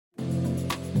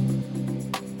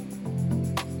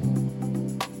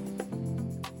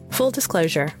Full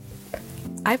disclosure,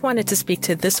 I've wanted to speak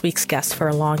to this week's guest for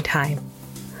a long time.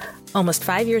 Almost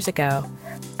 5 years ago,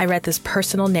 I read this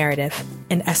personal narrative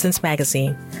in Essence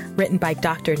magazine written by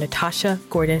Dr. Natasha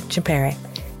Gordon-Chipembere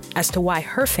as to why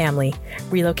her family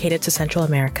relocated to Central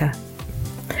America.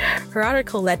 Her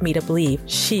article led me to believe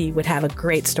she would have a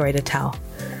great story to tell.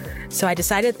 So I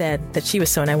decided then that she was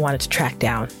someone I wanted to track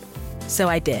down. So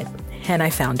I did, and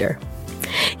I found her.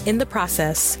 In the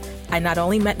process, I not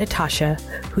only met Natasha,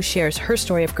 who shares her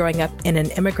story of growing up in an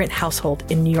immigrant household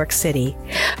in New York City,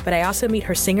 but I also meet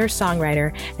her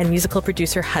singer-songwriter and musical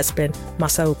producer husband,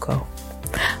 Masauko.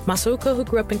 Masauko, who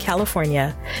grew up in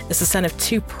California, is the son of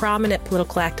two prominent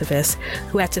political activists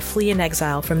who had to flee in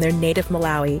exile from their native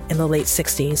Malawi in the late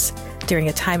 60s during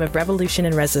a time of revolution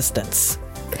and resistance.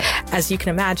 As you can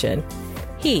imagine,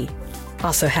 he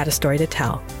also had a story to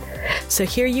tell. So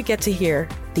here you get to hear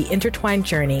the intertwined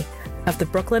journey of the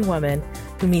Brooklyn woman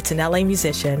who meets an LA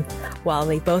musician while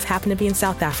they both happen to be in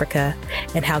South Africa,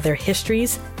 and how their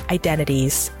histories,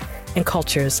 identities, and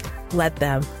cultures led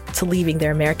them to leaving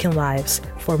their American lives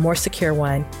for a more secure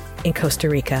one in Costa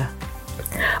Rica.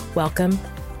 Welcome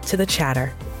to The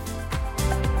Chatter.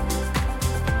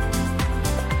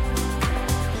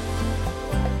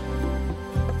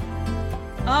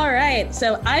 All right,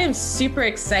 so I am super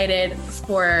excited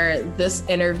for this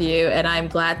interview, and I'm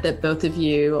glad that both of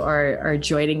you are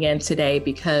joining in today,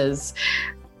 because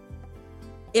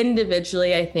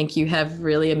individually, I think you have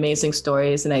really amazing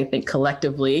stories, and I think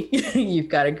collectively you've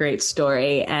got a great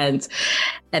story. And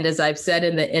as I've said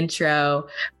in the intro,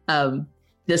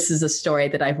 this is a story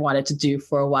that I've wanted to do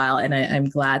for a while, and I'm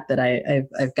glad that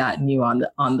I've gotten you on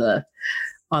the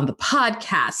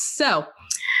podcast. So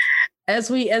as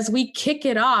we kick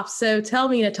it off, so tell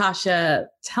me, Natasha,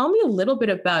 tell me a little bit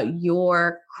about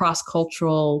your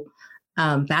cross-cultural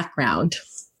background.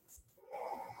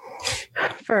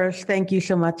 First, thank you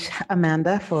so much,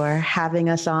 Amanda, for having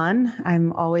us on.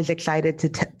 I'm always excited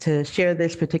to share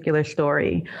this particular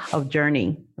story of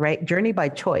journey, right? Journey by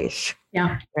choice,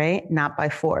 yeah, right? Not by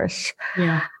force.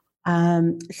 Yeah.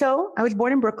 So I was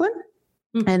born in Brooklyn,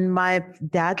 and my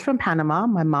dad's from Panama.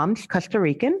 My mom's Costa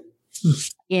Rican.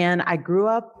 And I grew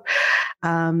up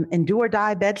in do or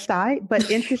die Bed-Stuy,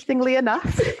 but interestingly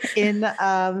enough, in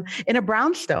a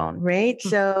brownstone, right?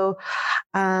 So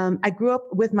I grew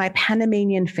up with my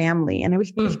Panamanian family, and I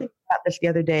was just thinking about this the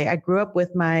other day. I grew up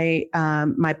with my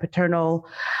my paternal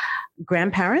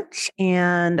grandparents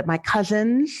and my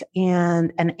cousins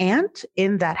and an aunt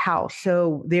in that house.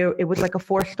 So it was like a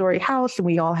 4-story house, and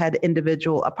we all had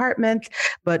individual apartments,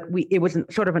 but it was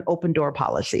sort of an open door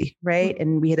policy, right?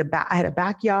 And we had I had a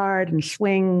backyard and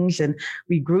swings, and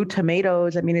we grew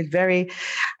tomatoes. I mean, it's very,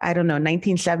 I don't know,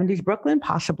 1970s Brooklyn,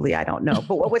 possibly, I don't know.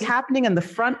 But what was happening in the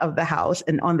front of the house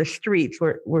and on the streets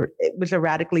it was a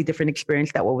radically different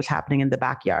experience than what was happening in the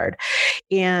backyard.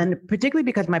 And particularly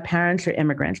because my parents are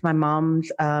immigrants. My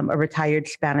mom's a retired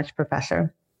Spanish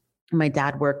professor. My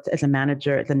dad worked as a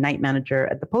night manager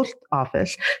at the post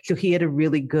office. So he had a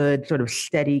really good sort of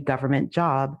steady government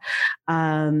job.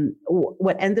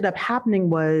 What ended up happening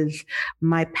was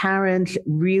my parents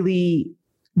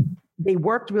they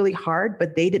worked really hard,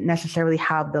 but they didn't necessarily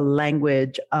have the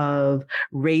language of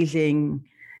raising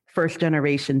first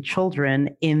generation children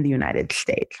in the United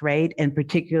States, right? And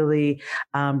particularly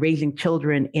raising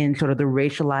children in sort of the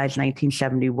racialized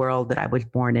 1970 world that I was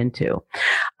born into.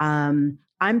 I'm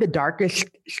the darkest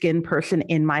skinned person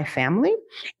in my family.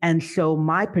 And so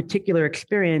my particular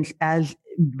experience, as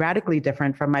radically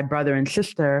different from my brother and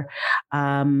sister,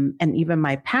 and even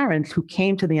my parents who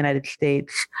came to the United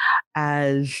States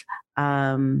as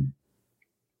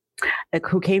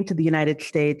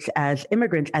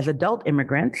immigrants, as adult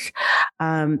immigrants,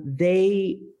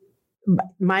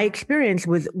 my experience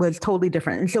was totally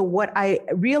different. And so what I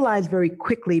realized very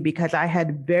quickly, because I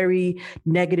had very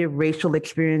negative racial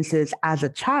experiences as a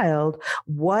child,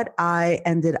 what I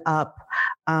ended up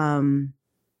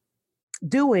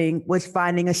doing was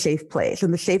finding a safe place.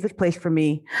 And the safest place for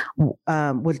me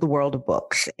was the world of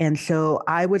books. And so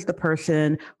I was the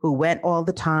person who went all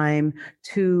the time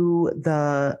to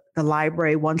the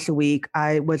library once a week.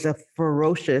 I was a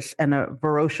ferocious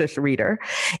reader.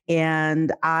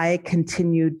 And I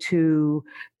continued to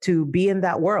be in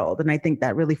that world. And I think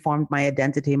that really formed my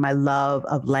identity, my love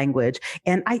of language.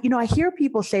 And I hear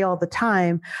people say all the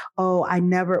time, oh,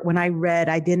 when I read,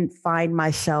 I didn't find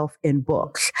myself in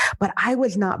books. But I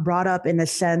was not brought up in a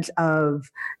sense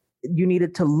of you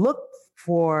needed to look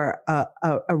for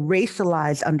a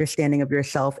racialized understanding of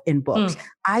yourself in books.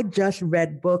 I just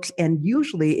read books, and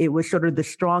usually it was sort of the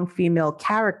strong female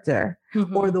character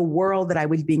or the world that I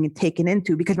was being taken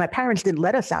into, because my parents didn't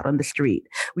let us out on the street.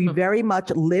 We very much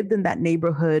lived in that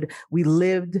neighborhood.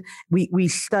 We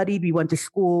studied, we went to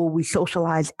school, we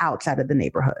socialized outside of the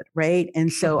neighborhood, right?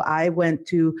 And so I went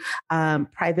to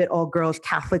private all-girls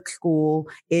Catholic school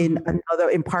in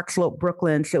Park Slope,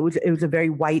 Brooklyn. So it was a very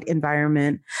white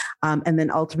environment. And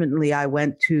then ultimately I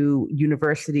went to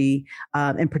university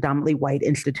in predominantly white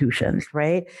institutions,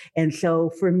 right? And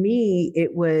so for me,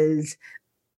 it was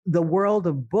the world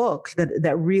of books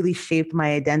that really shaped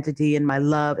my identity and my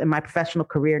love and my professional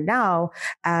career now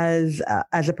as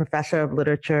a professor of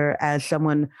literature, as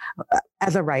someone,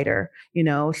 as a writer,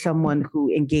 someone who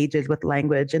engages with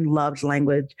language and loves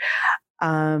language.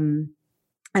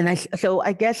 So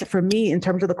I guess for me, in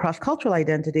terms of the cross-cultural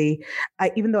identity,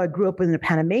 even though I grew up in a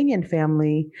Panamanian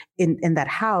family in that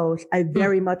house, I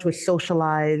very much was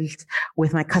socialized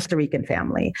with my Costa Rican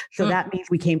family. So that means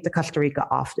we came to Costa Rica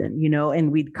often, and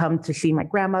we'd come to see my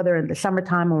grandmother in the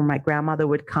summertime, or my grandmother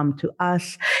would come to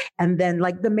us. And then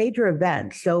like the major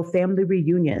events, so family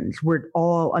reunions, were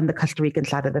all on the Costa Rican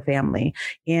side of the family.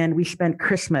 And we spent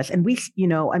Christmas, and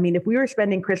if we were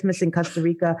spending Christmas in Costa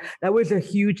Rica, that was a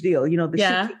huge deal.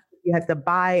 You had to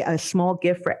buy a small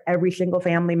gift for every single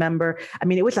family member. I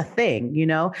mean, it was a thing,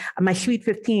 My Sweet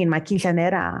 15, my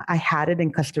quinceañera, I had it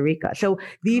in Costa Rica. So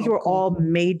these were all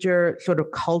major sort of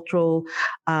cultural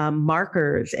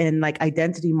markers and like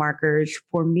identity markers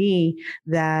for me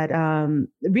that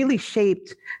really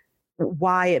shaped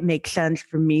why it makes sense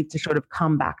for me to sort of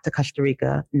come back to Costa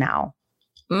Rica now.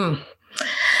 All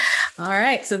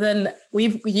right. So then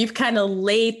you've kind of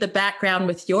laid the background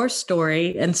with your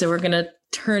story. And so we're going to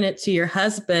turn it to your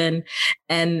husband.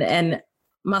 And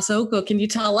Masauko, can you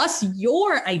tell us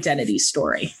your identity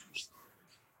story?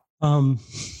 My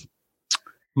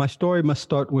story must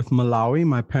start with Malawi.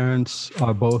 My parents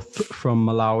are both from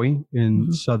Malawi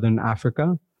in Southern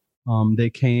Africa. They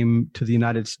came to the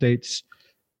United States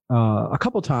a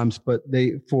couple times, but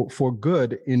they for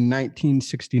good in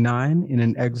 1969 in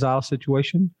an exile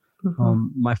situation.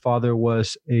 My father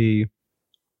was a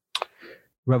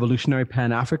revolutionary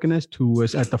Pan-Africanist who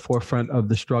was at the forefront of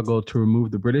the struggle to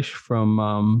remove the British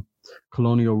from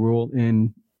colonial rule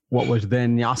in what was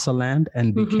then Nyasaland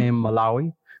and became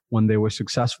Malawi when they were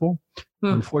successful.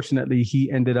 Unfortunately,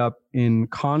 he ended up in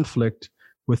conflict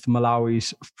with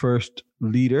Malawi's first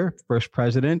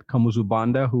president, Kamuzu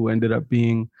Banda, who ended up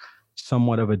being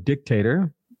somewhat of a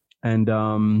dictator.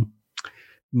 And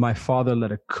my father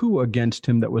led a coup against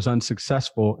him that was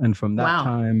unsuccessful. And from that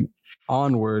time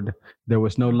onward, there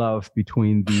was no love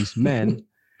between these men,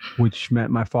 which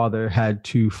meant my father had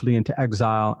to flee into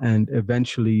exile and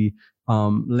eventually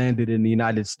landed in the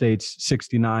United States,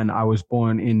 1969. I was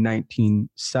born in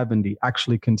 1970,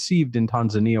 actually conceived in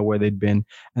Tanzania where they'd been,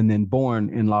 and then born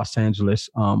in Los Angeles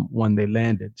when they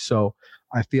landed. So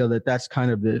I feel that that's kind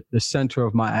of the center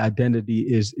of my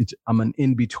identity I'm an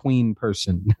in-between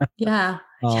person. Yeah.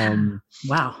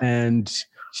 Wow. And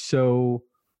so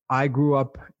I grew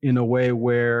up in a way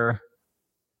where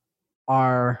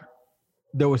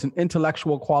there was an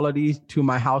intellectual quality to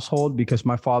my household because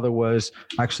my father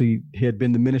he had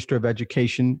been the minister of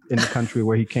education in the country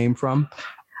where he came from.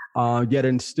 Yet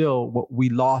and still, we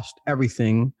lost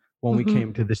everything when we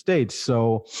came to the States.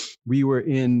 So we were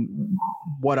in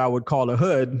what I would call a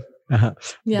hood,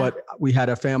 but we had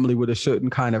a family with a certain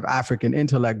kind of African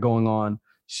intellect going on.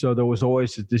 So there was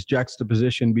always this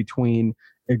juxtaposition between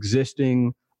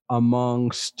existing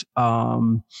amongst,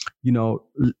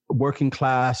 working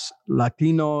class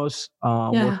Latinos,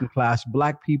 working class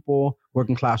Black people,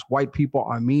 working class white people,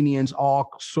 Armenians,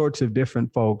 all sorts of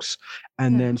different folks.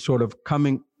 And then sort of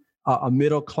coming a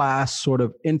middle class sort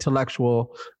of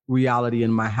intellectual reality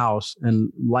in my house.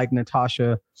 And like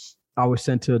Natasha, I was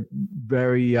sent to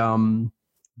very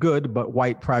good but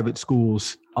white private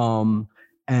schools.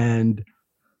 And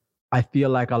I feel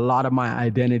like a lot of my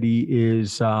identity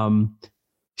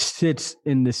sits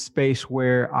in this space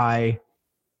where I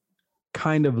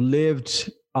kind of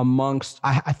lived amongst,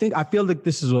 I feel like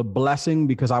this is a blessing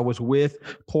because I was with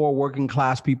poor working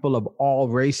class people of all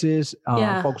races,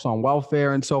 folks on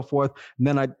welfare and so forth. And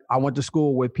then I went to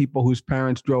school with people whose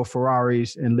parents drove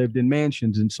Ferraris and lived in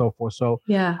mansions and so forth. So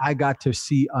I got to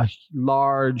see a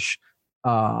large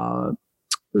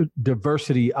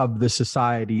diversity of the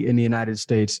society in the United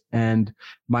States. And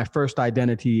my first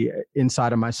identity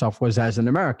inside of myself was as an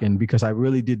American because I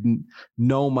really didn't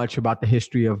know much about the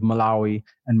history of Malawi.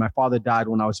 And my father died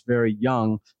when I was very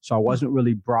young. So I wasn't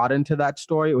really brought into that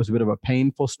story. It was a bit of a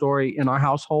painful story in our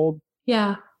household.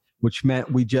 Yeah. Which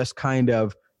meant we just kind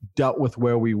of dealt with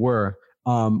where we were.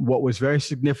 what was very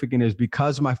significant is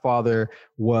because my father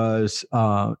was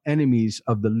enemies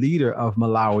of the leader of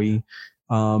Malawi,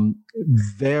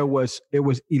 it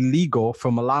was illegal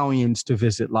for Malawians to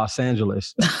visit Los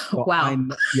Angeles. So Wow.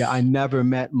 I never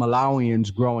met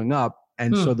Malawians growing up.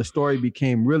 And so the story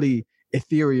became really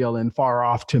ethereal and far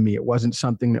off to me. It wasn't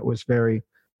something that was very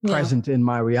present in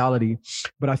my reality.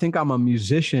 But I think I'm a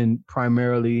musician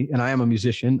primarily, and I am a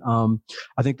musician.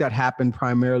 I think that happened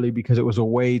primarily because it was a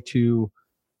way to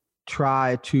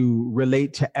try to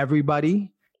relate to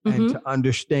everybody and to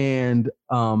understand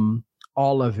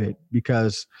all of it,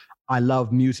 because I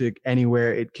love music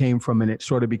anywhere it came from, and it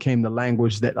sort of became the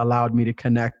language that allowed me to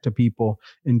connect to people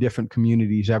in different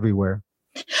communities everywhere.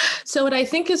 So what I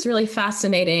think is really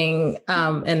fascinating,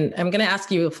 and I'm going to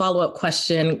ask you a follow-up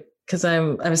question because I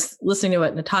was listening to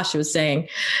what Natasha was saying.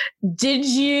 Did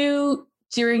you,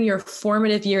 during your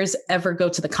formative years, ever go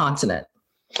to the continent?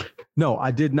 No,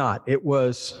 I did not. It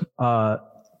was,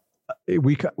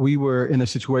 we were in a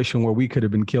situation where we could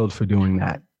have been killed for doing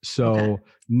that. So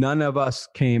none of us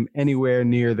came anywhere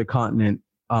near the continent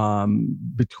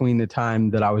between the time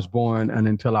that I was born and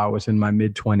until I was in my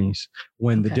mid-20s,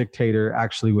 when the dictator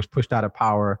actually was pushed out of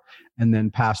power and then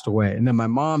passed away. And then my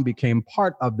mom became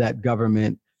part of that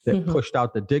government that pushed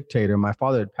out the dictator. My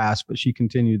father had passed, but she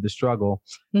continued the struggle.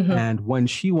 And when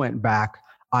she went back,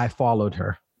 I followed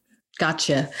her.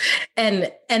 Gotcha.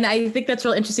 And I think that's a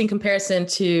real interesting comparison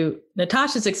to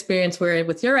Natasha's experience, where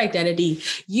with your identity,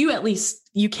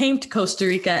 you came to Costa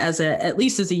Rica at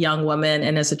least as a young woman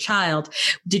and as a child.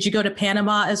 Did you go to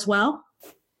Panama as well?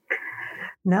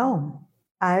 No,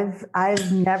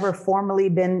 I've never formally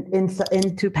been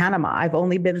into Panama. I've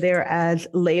only been there as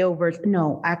layovers.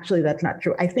 No, actually, that's not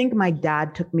true. I think my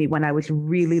dad took me when I was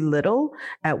really little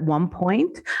at one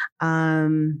point,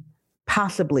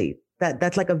 possibly.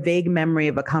 That's like a vague memory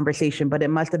of a conversation, but it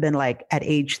must have been like at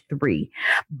age 3.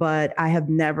 But I have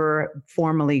never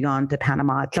formally gone to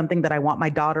Panama. It's something that I want.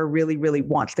 My daughter really, really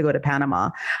wants to go to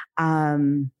Panama.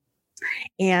 And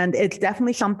it's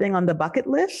definitely something on the bucket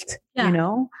list, you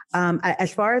know.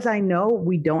 As far as I know,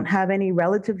 we don't have any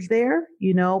relatives there,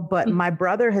 you know, but my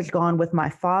brother has gone with my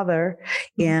father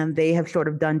and they have sort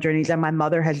of done journeys, and my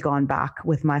mother has gone back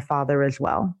with my father as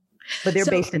well. But they're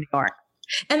based in New York.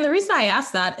 And the reason I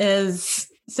ask that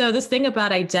is, so this thing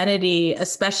about identity,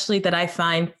 especially that I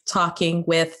find talking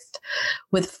with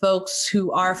folks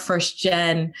who are first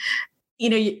gen, you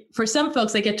know, for some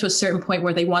folks, they get to a certain point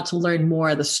where they want to learn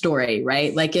more of the story,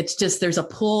 right? Like it's just, there's a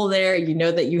pull there, you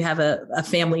know, that you have a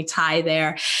family tie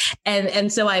there.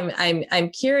 And so I'm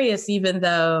curious, even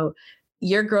though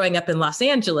you're growing up in Los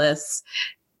Angeles,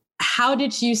 how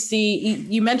did you see,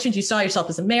 you mentioned you saw yourself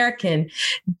as American.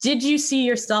 Did you see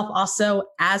yourself also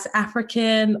as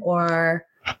African or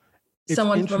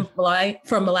someone from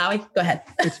Malawi? Go ahead.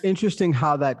 It's interesting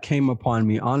how that came upon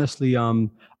me. Honestly,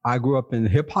 I grew up in the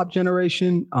hip hop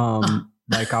generation.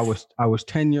 Like I was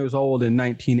 10 years old in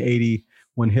 1980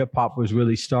 when hip hop was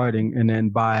really starting. And then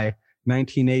by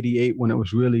 1988, when it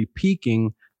was really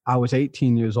peaking, I was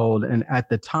 18 years old. And at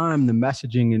the time, the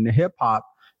messaging in the hip hop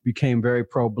became very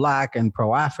pro-Black and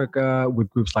pro-Africa, with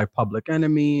groups like Public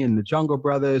Enemy and the Jungle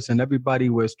Brothers, and everybody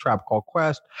was Tribe Called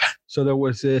Quest. So there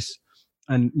was this,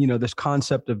 and you know, this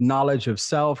concept of knowledge of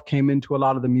self came into a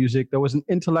lot of the music. There was an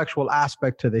intellectual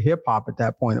aspect to the hip hop at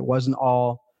that point. It wasn't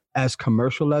all as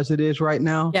commercial as it is right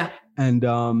now. Yeah.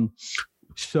 And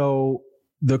so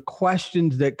the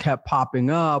questions that kept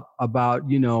popping up about,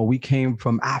 you know, we came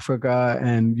from Africa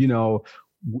and, you know,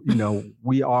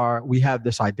 we have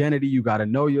this identity, you got to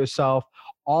know yourself.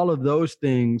 All of those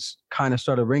things kind of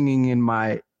started ringing in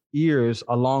my ears,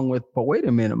 along with, but wait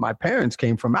a minute, my parents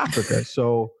came from Africa.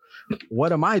 So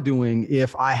what am I doing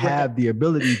if I have the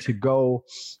ability to go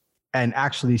and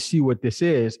actually see what this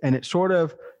is? And it sort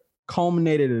of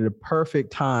culminated at a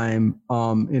perfect time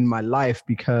in my life,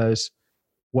 because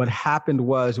what happened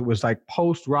was, it was like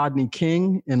post Rodney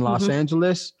King in Los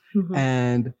Angeles.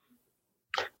 And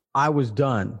I was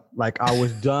done. Like I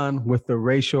was done with the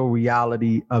racial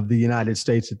reality of the United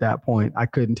States at that point. I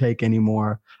couldn't take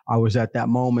anymore. I was at that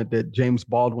moment that James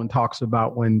Baldwin talks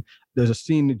about, when there's a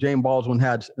scene that James Baldwin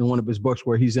had in one of his books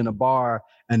where he's in a bar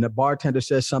and the bartender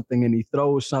says something and he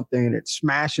throws something and it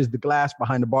smashes the glass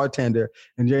behind the bartender.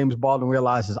 And James Baldwin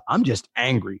realizes, I'm just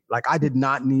angry. Like I did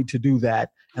not need to do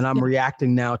that. And I'm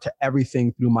reacting now to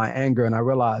everything through my anger. And I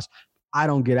realized, I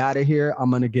don't get out of here, I'm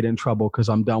going to get in trouble because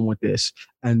I'm done with this.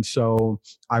 And so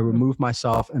I removed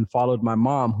myself and followed my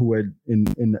mom, who had in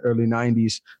the early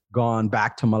 90s gone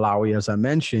back to Malawi, as I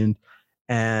mentioned.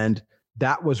 And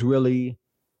that was really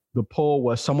the pull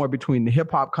was somewhere between the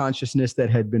hip hop consciousness that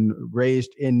had been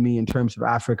raised in me in terms of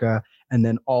Africa. And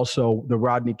then also the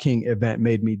Rodney King event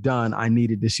made me done. I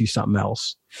needed to see something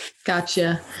else.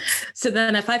 Gotcha. So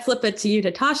then if I flip it to you,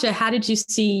 Natasha, how did you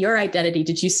see your identity?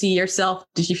 Did you see yourself?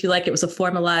 Did you feel like it was a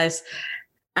formalized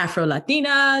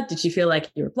Afro-Latina? Did you feel like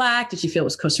you were Black? Did you feel it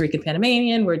was Costa Rican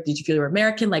Panamanian? Or did you feel you were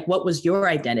American? Like, what was your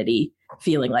identity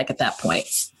feeling like at that point?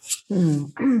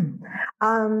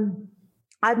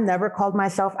 I've never called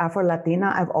myself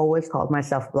Afro-Latina. I've always called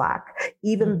myself Black,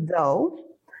 even though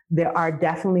there are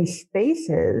definitely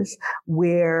spaces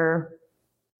where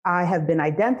I have been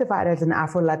identified as an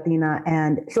Afro-Latina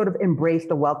and sort of embraced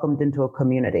or welcomed into a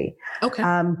community. Okay.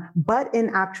 But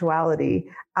in actuality,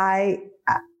 I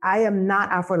am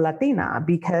not Afro-Latina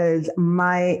because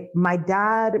my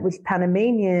dad was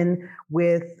Panamanian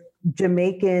with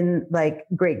Jamaican, like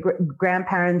great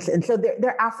grandparents. And so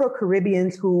they're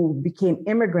Afro-Caribbeans who became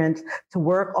immigrants to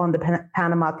work on the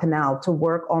Panama Canal, to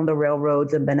work on the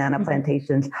railroads and banana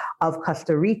plantations of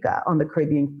Costa Rica on the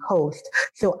Caribbean coast.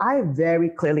 So I very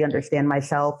clearly understand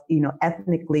myself,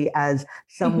 ethnically as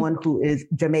someone who is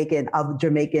Jamaican, of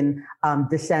Jamaican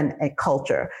descent and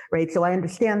culture, right? So I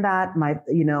understand that.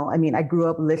 I grew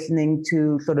up listening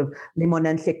to sort of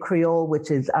Limonense Creole,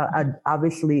 which is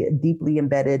obviously deeply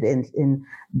embedded in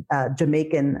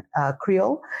Jamaican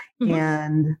Creole,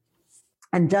 and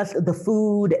just the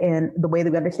food and the way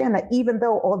that we understand that, even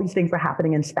though all these things were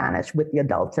happening in Spanish with the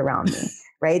adults around me,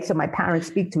 right? So my parents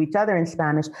speak to each other in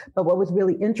Spanish. But what was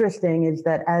really interesting is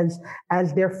that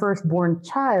as their firstborn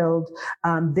child,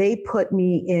 they put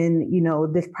me in,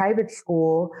 this private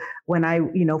school when I,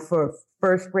 for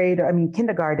first grade,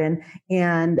 kindergarten.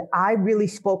 And I really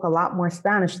spoke a lot more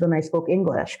Spanish than I spoke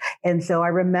English. And so I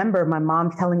remember my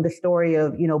mom telling the story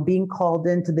of, being called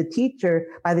into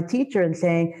by the teacher and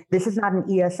saying, this is not an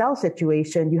ESL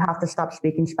situation. You have to stop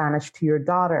speaking Spanish to your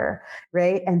daughter.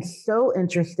 Right. And so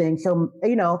interesting. So,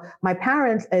 my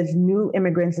parents, as new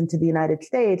immigrants into the United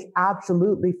States,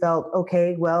 absolutely felt,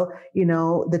 okay, well,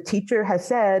 the teacher has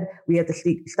said we have to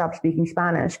stop speaking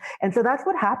Spanish. And so that's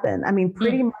what happened.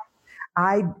 Pretty much.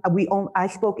 I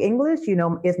spoke English,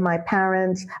 if my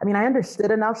parents, I understood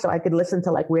enough so I could listen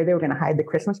to like where they were going to hide the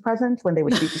Christmas presents when they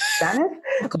were speaking Spanish.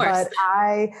 Of course.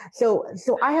 But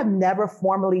so I have never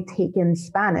formally taken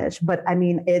Spanish, but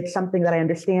it's something that I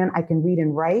understand. I can read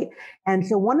and write. And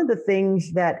so one of the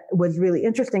things that was really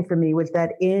interesting for me was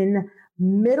that in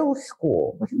middle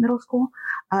school, was it middle school?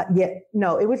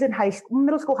 It was in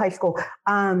middle school, high school,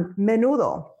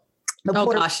 menudo.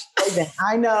 Gosh.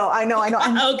 I know.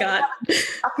 Oh God.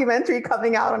 Documentary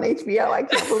coming out on HBO. I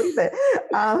can't believe it.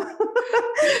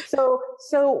 So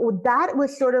that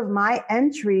was sort of my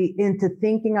entry into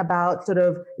thinking about sort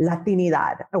of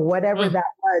Latinidad or whatever that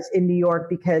was in New York,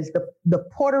 because the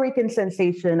Puerto Rican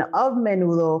sensation of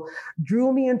menudo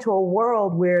drew me into a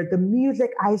world where the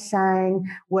music I sang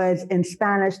was in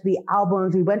Spanish, the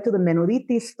albums, we went to the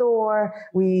Menuditi store.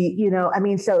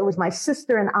 So it was my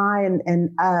sister and I and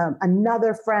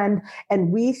another friend,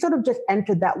 and we sort of just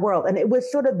entered that world. And it was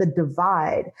sort of the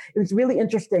divide. It was really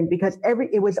interesting because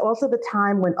it was also the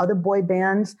time when other boy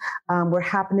bands were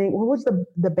happening. What was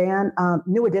the band?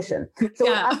 New Edition. So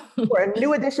you were a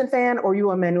New Edition fan or you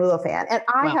were a Menudo fan. And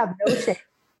I have no shame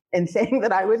in saying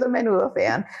that I was a Menudo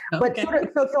fan. Okay.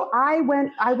 But so I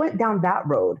went down that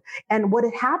road. And what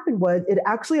had happened was it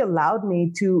actually allowed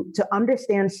me to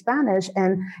understand Spanish.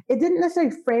 And it didn't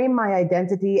necessarily frame my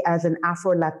identity as an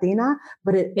Afro-Latina,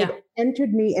 but it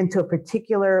entered me into a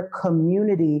particular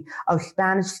community of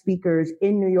Spanish speakers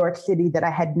in New York City that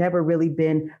I had never really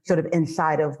been sort of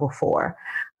inside of before.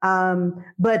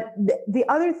 But the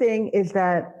other thing is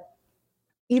that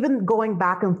even going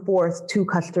back and forth to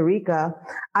Costa Rica,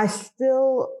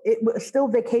 it was still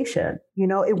vacation.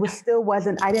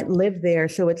 I didn't live there.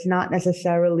 So it's not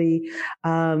necessarily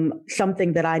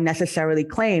something that I necessarily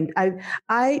claimed.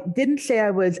 I didn't say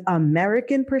I was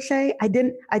American per se.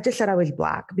 I just said I was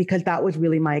Black because that was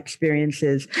really my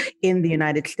experiences in the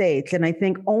United States. And I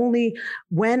think only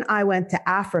when I went to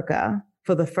Africa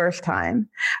for the first time,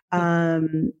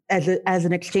 as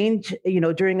an exchange,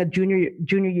 during a junior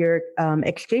year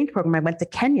exchange program, I went to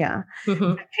Kenya. That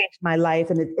changed my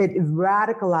life, and it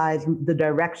radicalized the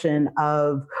direction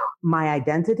of my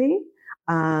identity.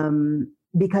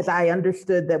 Because I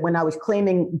understood that when I was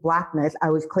claiming Blackness, I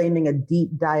was claiming a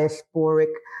deep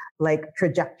diasporic, like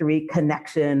trajectory,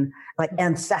 connection, like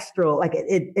ancestral, like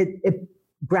it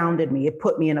grounded me. It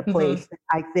put me in a place.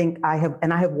 I think I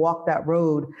have walked that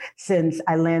road since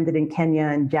I landed in Kenya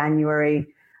in January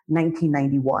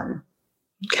 1991.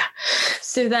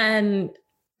 So then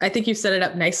I think you set it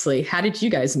up nicely. How did you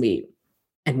guys meet?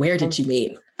 And where did you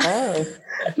meet? Oh.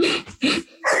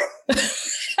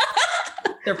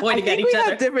 They're pointing at each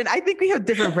other. I think we have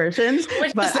different versions,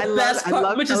 but I love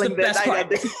telling this.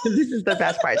 This is the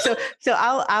best part. So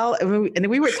and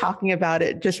we were talking about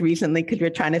it just recently because we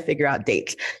were trying to figure out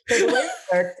dates. So the way it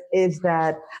worked is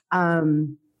that,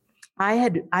 I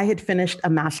had finished a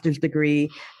master's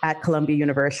degree at Columbia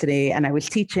University, and I was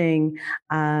teaching.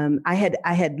 I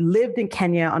had lived in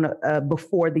Kenya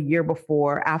the year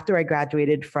before. After I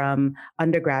graduated from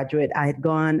undergraduate, I had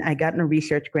gotten a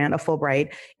research grant, a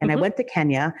Fulbright, and I went to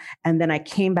Kenya. And then I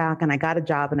came back and I got a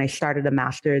job and I started a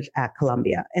master's at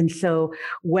Columbia. And so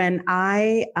when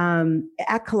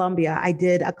at Columbia, I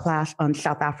did a class on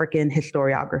South African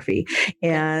historiography,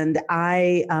 and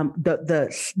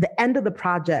the end of the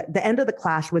project, the end of the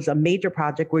class was a major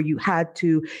project where you had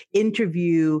to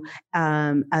interview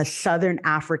a Southern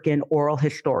African oral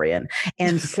historian.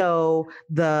 And so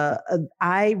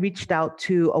I reached out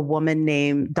to a woman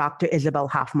named Dr. Isabel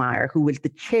Hofmeyer, who was the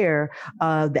chair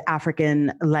of the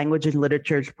African Language and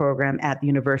Literatures program at the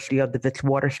University of the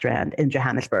Witwatersrand in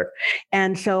Johannesburg.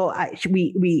 And so I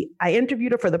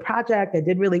interviewed her for the project. I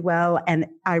did really well. And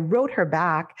I wrote her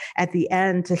back at the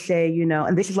end to say,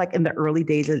 and this is like in the early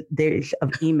days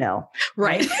of email.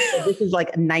 Right. So this is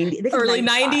like early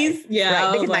 90s.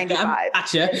 Yeah. Right. This is 95.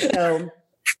 Gotcha.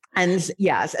 And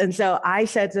so I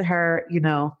said to her,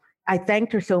 I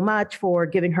thanked her so much for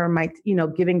giving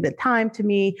the time to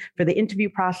me for the interview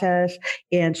process.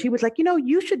 And she was like,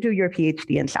 you should do your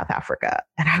PhD in South Africa.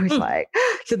 And I was like,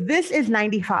 so this is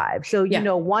 95. So,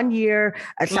 1 year,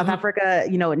 South Africa,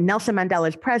 Nelson Mandela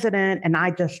is president. And I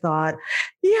just thought,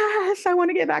 yes, I want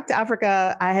to get back to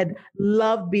Africa. I had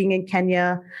loved being in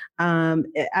Kenya.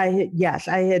 It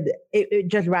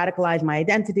just radicalized my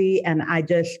identity. And I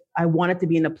wanted to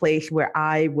be in a place where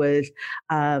I was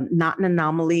not an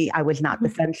anomaly. I was not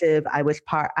defensive. I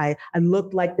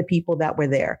looked like the people that were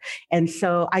there. And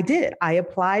so I did. I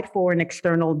applied for an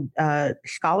external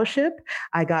scholarship.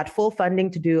 I got full funding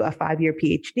to do a 5-year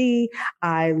PhD.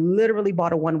 I literally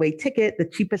bought a one-way ticket, the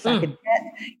cheapest I could get,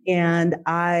 and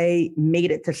I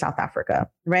made it to South Africa,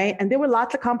 right? And there were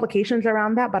lots of complications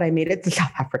around that, but I made it to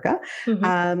South Africa.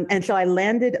 And so I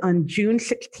landed on June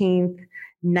 16th,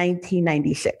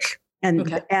 1996.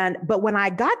 But when I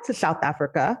got to South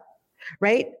Africa,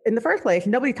 right, in the first place,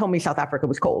 nobody told me South Africa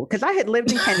was cold because I had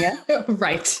lived in Kenya.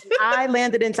 Right. I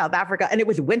landed in South Africa and it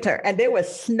was winter and there was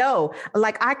snow.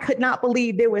 Like, I could not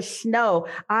believe there was snow.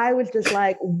 I was just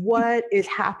like, what is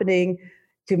happening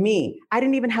to me? I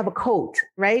didn't even have a coat,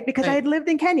 right? Because I had lived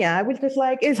in Kenya. I was just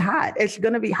like, it's hot. It's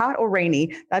going to be hot or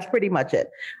rainy. That's pretty much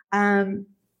it.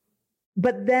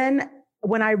 But then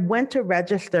when I went to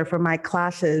register for my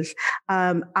classes,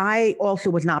 I also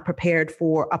was not prepared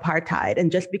for apartheid.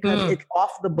 And just because it's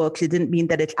off the books, it didn't mean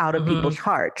that it's out of people's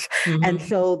hearts. And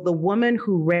so the woman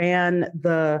who ran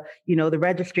the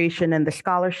registration and the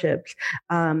scholarships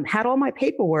had all my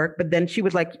paperwork, but then she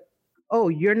was like, "Oh,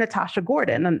 you're Natasha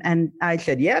Gordon." And I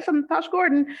said, "Yes, I'm Natasha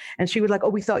Gordon." And she was like, "Oh,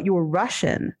 we thought you were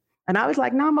Russian." And I was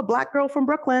like, "No, I'm a Black girl from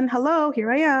Brooklyn. Hello,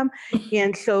 here I am."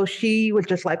 And so she was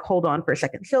just like, "Hold on for a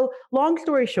second." So long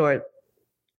story short,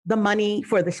 the money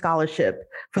for the scholarship,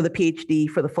 for the PhD,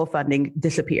 for the full funding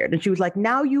disappeared. And she was like,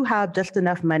 "Now you have just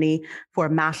enough money for a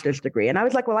master's degree." And I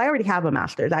was like, "Well, I already have a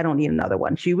master's. I don't need another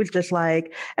one." She was just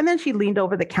like, and then she leaned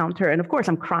over the counter. And of course,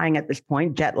 I'm crying at this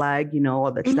point, jet lag,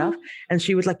 all that stuff. And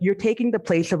she was like, "You're taking the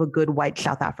place of a good white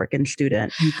South African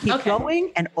student. You keep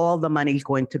going and all the money's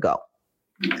going to go."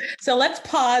 So let's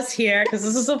pause here because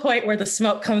this is the point where the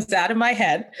smoke comes out of my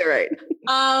head. Right.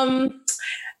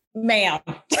 Ma'am,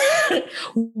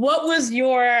 what was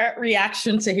your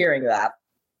reaction to hearing that?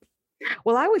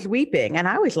 Well, I was weeping and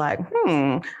I was like,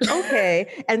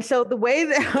 okay. And so the way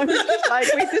that I was just like,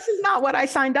 wait, this is not what I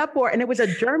signed up for. And it was a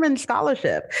German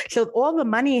scholarship. So all the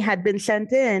money had been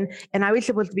sent in and I was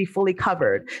supposed to be fully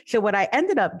covered. So what I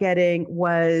ended up getting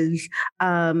was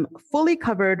fully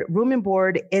covered room and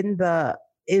board in the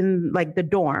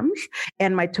dorms,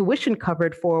 and my tuition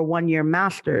covered for a 1-year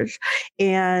master's,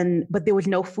 but there was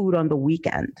no food on the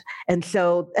weekend. And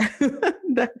so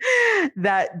the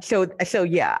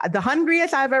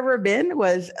hungriest I've ever been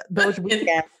was those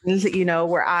weekends,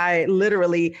 where I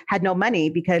literally had no money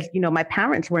because, my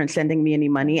parents weren't sending me any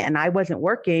money and I wasn't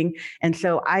working. And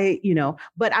so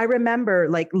but I remember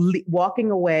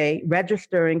walking away,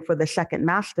 registering for the second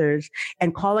master's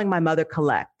and calling my mother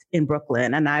Collect in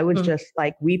Brooklyn. And I was just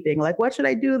like weeping, like, what should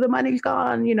I do? The money's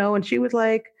gone, and she was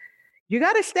like, you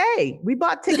got to stay. We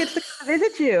bought tickets to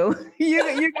visit you.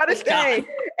 You got to stay.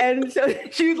 And so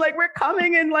she was like, we're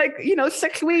coming in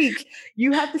 6 weeks.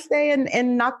 You have to stay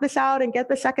and knock this out and get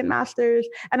the second master's.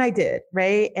 And I did,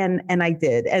 right? And I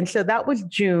did. And so that was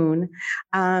June.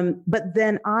 But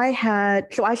then I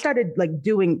started like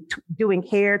doing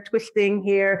hair, twisting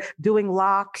hair, doing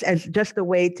locks as just a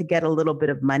way to get a little bit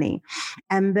of money.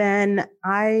 And then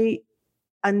I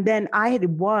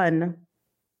had won.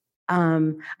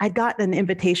 I'd gotten an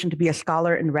invitation to be a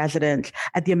scholar in residence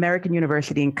at the American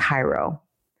University in Cairo,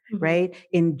 right,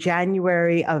 in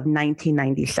January of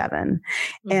 1997.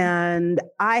 And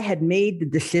I had made the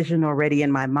decision already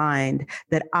in my mind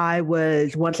that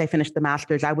once I finished the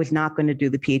master's, I was not going to do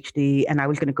the PhD and I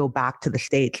was going to go back to the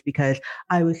States because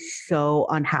I was so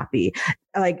unhappy.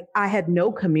 Like I had no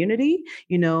community,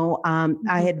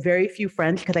 I had very few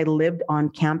friends because I lived on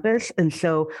campus. And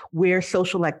so where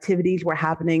social activities were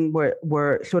happening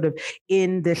were sort of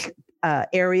in this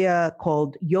area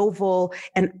called Yeovil,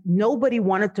 and nobody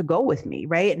wanted to go with me,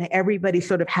 right? And everybody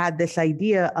sort of had this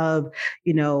idea of,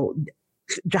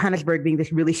 Johannesburg being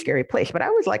this really scary place. But I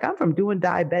was like, I'm from doing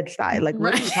die Bed-Stuy. Like,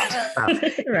 what are you talking about?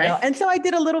 Right. And so I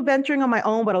did a little venturing on my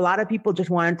own, but a lot of people just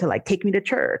wanted to like take me to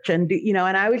church and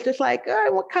and I was just like, I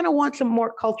kind of want some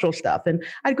more cultural stuff. And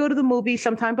I'd go to the movies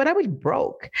sometime, but I was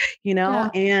broke,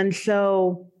 And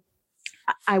so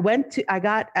I went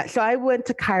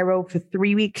to Cairo for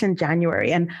 3 weeks in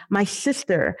January, and my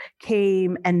sister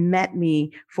came and met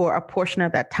me for a portion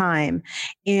of that time.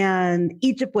 And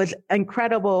Egypt was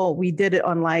incredible. We did it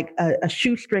on like a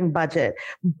shoestring budget.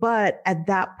 But at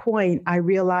that point, I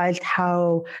realized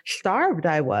how starved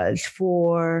I was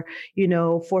for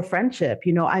friendship.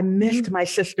 I missed my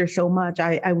sister so much.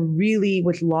 I really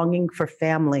was longing for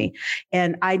family.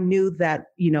 And I knew that,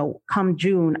 come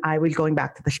June, I was going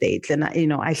back to the States. And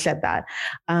I said that.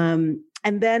 And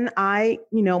then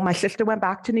my sister went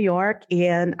back to New York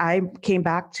and I came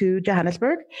back to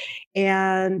Johannesburg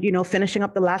and, finishing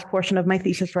up the last portion of my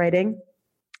thesis writing.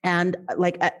 And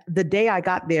like the day I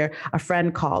got there, a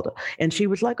friend called and she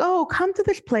was like, oh, come to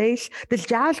this place, this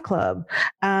jazz club.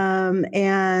 And,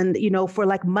 for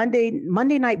like Monday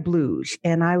night blues.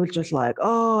 And I was just like,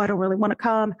 oh, I don't really want to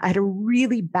come. I had a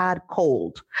really bad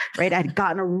cold, right? I'd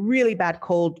gotten a really bad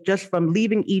cold just from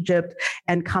leaving Egypt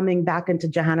and coming back into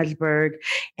Johannesburg.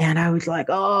 And I was like,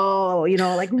 oh,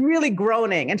 like really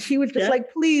groaning. And she was just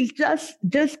like, please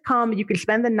just come. You can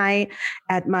spend the night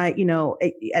at my,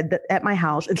 at my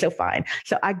house. And so fine.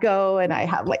 So I go and I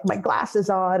have like my glasses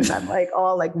on and I'm like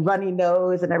all like runny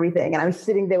nose and everything. And I'm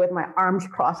sitting there with my arms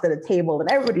crossed at a table and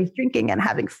everybody's drinking and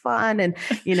having fun. And,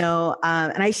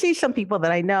 and I see some people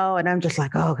that I know and I'm just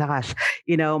like, oh gosh,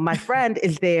 my friend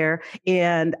is there.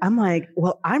 And I'm like,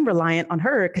 well, I'm reliant on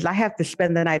her because I have to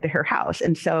spend the night at her house.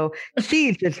 And so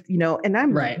she's just, and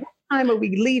I'm right. What time are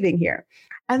we leaving here?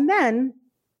 And then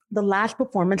the last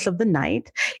performance of the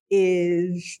night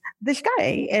is this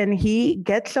guy, and he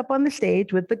gets up on the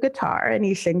stage with the guitar and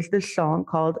he sings this song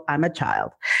called I'm a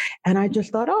Child. And I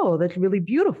just thought, oh, that's really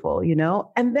beautiful,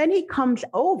 And then he comes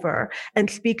over and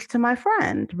speaks to my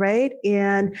friend, right?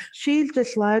 And she's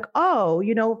just like, oh,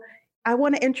 I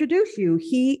want to introduce you.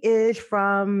 He is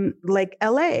from like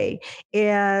LA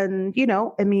and,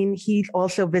 he's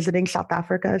also visiting South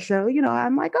Africa. So,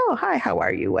 I'm like, oh, hi, how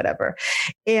are you? Whatever.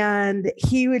 And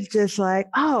he was just like,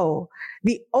 oh,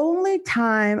 the only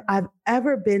time I've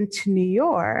ever been to New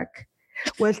York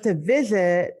was to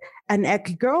visit an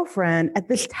ex-girlfriend at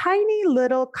this tiny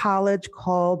little college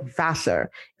called Vassar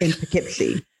in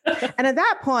Poughkeepsie. And at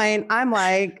that point, I'm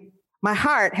like, my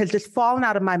heart has just fallen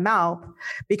out of my mouth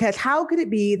because how could it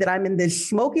be that I'm in this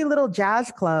smoky little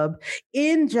jazz club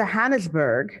in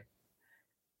Johannesburg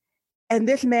and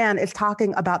this man is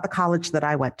talking about the college that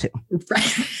I went to?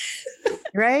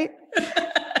 Right?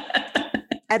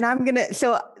 And I'm gonna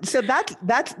so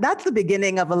that's the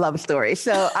beginning of a love story.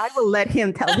 So I will let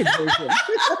him tell his version.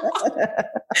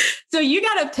 So you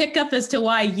got to pick up as to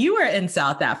why you were in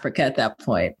South Africa at that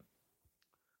point.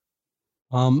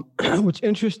 What's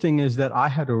interesting is that I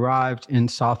had arrived in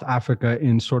South Africa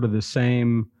in sort of the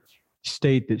same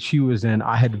state that she was in.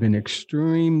 I had been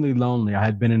extremely lonely. I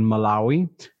had been in Malawi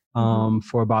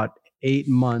for about 8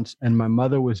 months, and my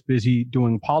mother was busy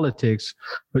doing politics,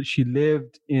 but she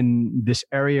lived in this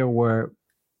area where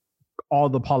all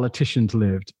the politicians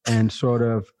lived, and sort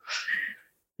of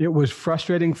it was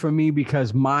frustrating for me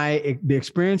because the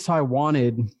experience I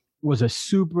wanted was a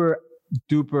super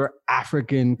duper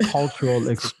African cultural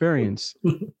experience.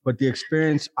 But the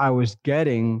experience I was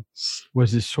getting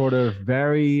was this sort of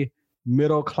very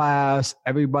middle class,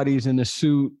 everybody's in a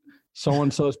suit,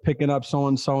 so-and-so's picking up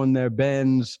so-and-so in their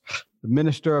Benz, the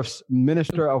minister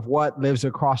of what lives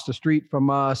across the street from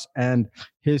us, and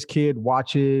his kid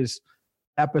watches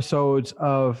episodes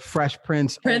of Fresh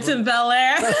Prince of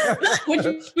Bel-Air, which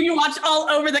you watched all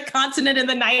over the continent in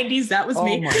the 90s. That was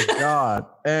me. Oh my God.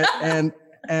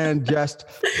 And just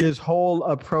his whole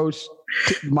approach.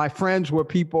 My friends were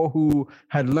people who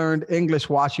had learned English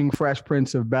watching Fresh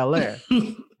Prince of Bel-Air.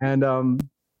 And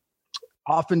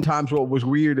oftentimes what was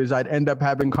weird is I'd end up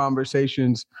having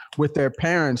conversations with their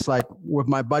parents, like with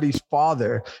my buddy's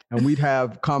father, and we'd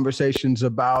have conversations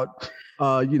about,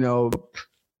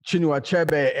 Chinua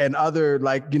Achebe and other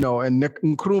and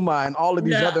Nkrumah and all of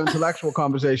these other intellectual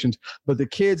conversations. But the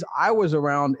kids I was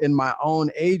around in my own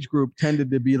age group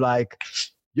tended to be like,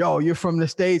 yo, you're from the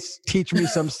States, teach me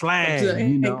some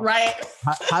slang. Right.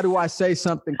 How do I say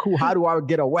something cool? How do I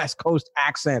get a West Coast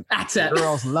accent?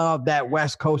 Girls love that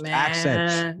West Coast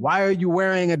accent. Why are you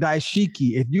wearing a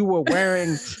dashiki? If you were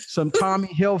wearing some Tommy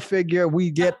Hilfiger,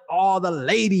 we get all the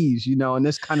ladies, and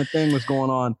this kind of thing was going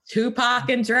on. Tupac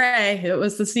and Dre, it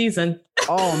was the season.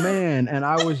 Oh, man. And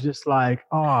I was just like,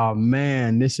 oh,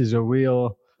 man, this is a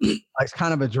real... it's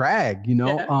kind of a drag,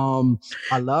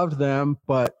 I loved them,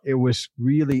 but it was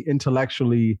really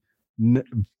intellectually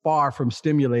far from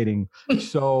stimulating.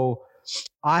 So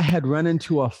I had run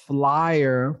into a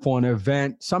flyer for an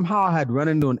event. Somehow I had run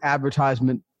into an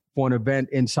advertisement for an event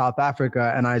in South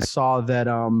Africa. And I saw that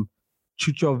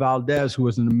Chucho Valdez, who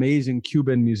was an amazing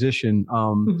Cuban musician,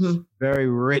 very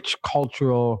rich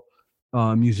cultural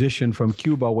musician from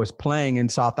Cuba, was playing in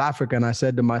South Africa. And I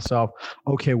said to myself,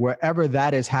 okay, wherever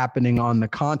that is happening on the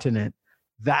continent,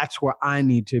 that's where I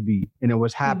need to be. And it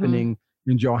was happening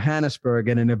in Johannesburg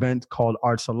at an event called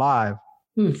Arts Alive.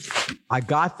 I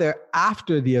got there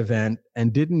after the event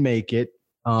and didn't make it.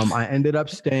 I ended up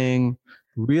staying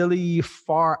really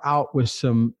far out with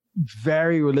some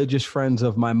very religious friends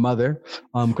of my mother,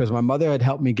 because my mother had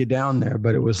helped me get down there,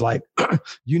 but it was like,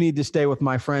 you need to stay with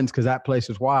my friends because that place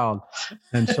is wild.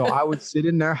 And so I would sit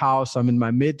in their house. I'm in my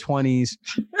mid-20s.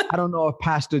 I don't know if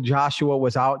Pastor Joshua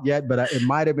was out yet, but it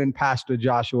might have been Pastor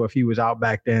Joshua if he was out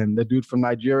back then, the dude from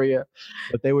Nigeria.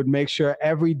 But they would make sure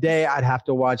every day I'd have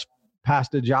to watch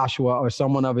Pastor Joshua or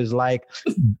someone of his like,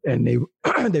 and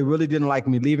they really didn't like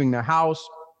me leaving their house.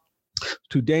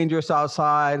 Too dangerous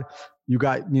outside.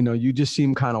 You just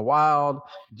seem kind of wild.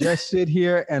 Just sit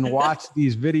here and watch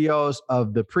these videos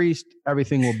of the priest.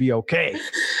 Everything will be okay.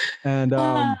 And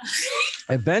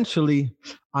eventually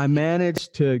I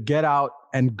managed to get out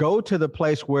and go to the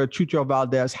place where Chucho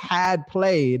Valdez had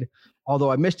played,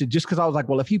 although I missed it just because I was like,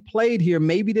 well, if he played here,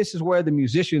 maybe this is where the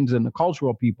musicians and the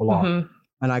cultural people are.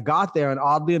 And I got there, and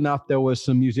oddly enough, there was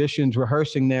some musicians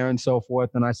rehearsing there and so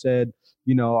forth. And I said,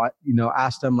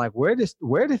 asked them like, where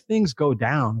do things go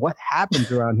down? What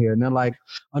happens around here? And they're like,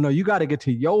 oh no, you got to get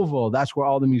to Yeovil. That's where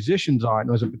all the musicians are. And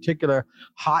it was a particular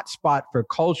hot spot for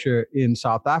culture in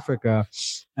South Africa.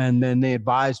 And then they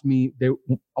advised me,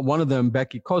 one of them,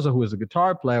 Becky Koza, who was a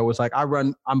guitar player, was like,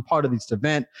 I'm part of this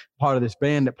event, part of this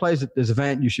band that plays at this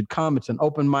event. You should come. It's an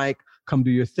open mic. Come do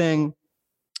your thing.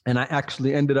 And I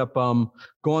actually ended up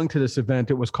going to this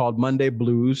event. It was called Monday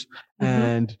Blues.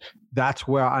 And that's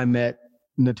where I met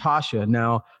Natasha.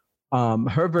 Now,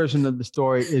 her version of the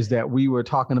story is that we were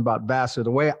talking about Vassar. The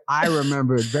way I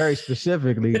remember it very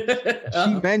specifically,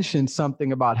 she mentioned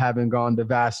something about having gone to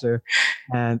Vassar.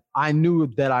 And I knew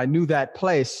that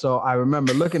place. So I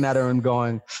remember looking at her and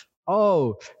going,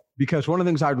 oh, because one of the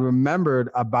things I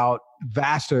remembered about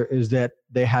Vassar is that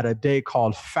they had a day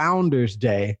called Founders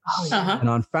Day. And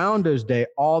on Founders Day,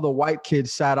 all the white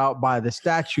kids sat out by the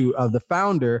statue of the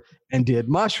founder and did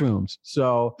mushrooms.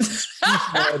 So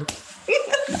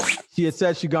she had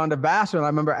said she'd gone to Vassar. And I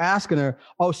remember asking her,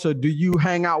 oh, so do you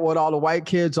hang out with all the white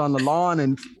kids on the lawn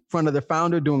in front of the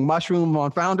founder doing mushroom on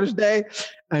Founders Day?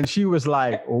 And she was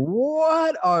like,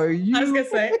 what are you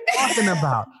talking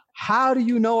about? How do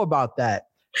you know about that?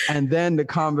 And then the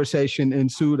conversation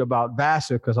ensued about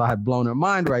Vassar because I had blown her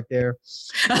mind right there.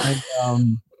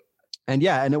 And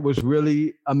it was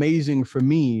really amazing for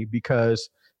me because,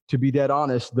 to be dead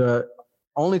honest, the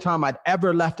only time I'd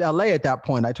ever left LA at that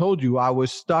point, I told you I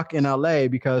was stuck in LA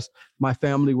because my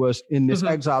family was in this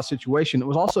exile situation. It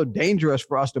was also dangerous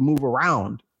for us to move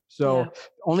around. So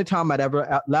the only time I'd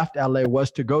ever left LA was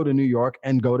to go to New York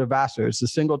and go to Vassar. It's the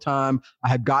single time I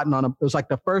had gotten it was like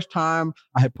the first time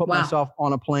I had put myself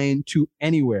on a plane to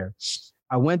anywhere.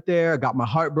 I went there, got my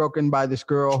heart broken by this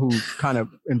girl who kind of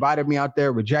invited me out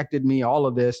there, rejected me, all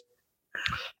of this.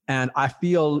 And I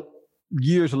feel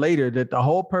years later that the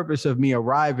whole purpose of me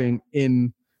arriving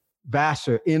in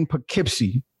Vassar, in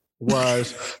Poughkeepsie,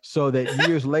 was so that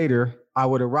years later, I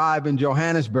would arrive in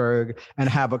Johannesburg and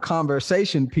have a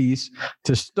conversation piece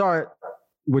to start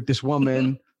with this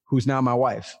woman who's now my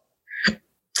wife.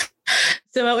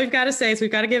 So what we've got to say is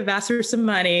we've got to give Vassar some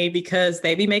money because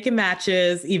they be making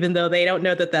matches, even though they don't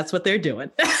know that that's what they're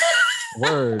doing.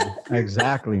 Word.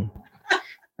 Exactly.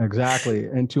 Exactly.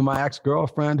 And to my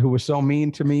ex-girlfriend who was so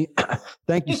mean to me,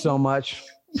 thank you so much.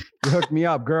 You hooked me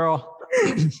up, girl.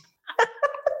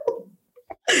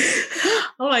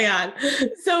 Oh my God.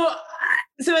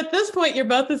 So at this point, you're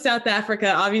both in South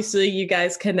Africa. Obviously, you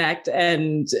guys connect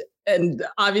and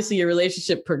obviously your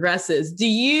relationship progresses. Do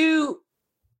you,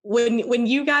 when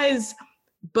you guys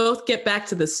both get back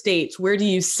to the States, where do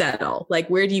you settle? Like,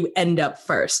 where do you end up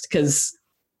first? Because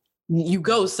you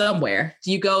go somewhere.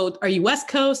 Are you West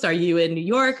Coast? Are you in New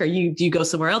York? Do you go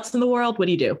somewhere else in the world? What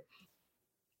do you do?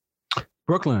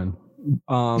 Brooklyn.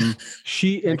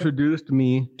 She introduced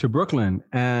me to Brooklyn,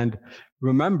 and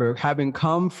remember having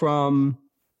come from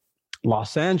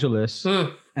Los Angeles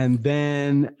and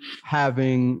then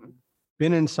having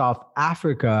been in South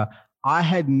Africa, I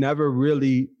had never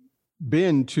really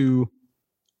been to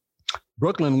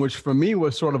Brooklyn, which for me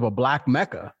was sort of a Black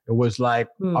Mecca. It was like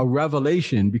a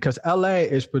revelation because LA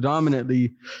is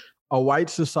predominantly a white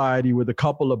society with a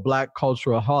couple of Black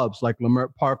cultural hubs like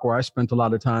Leimert Park, where I spent a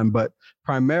lot of time, but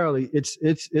primarily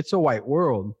it's a white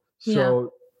world.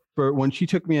 So for when she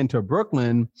took me into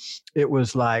Brooklyn, it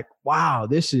was like, wow,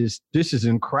 this is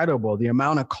incredible. The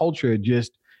amount of culture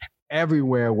just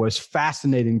everywhere was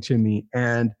fascinating to me.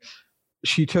 And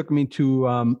she took me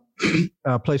to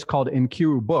a place called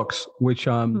Nkiru Books, which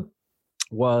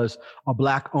was a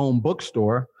Black-owned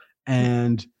bookstore.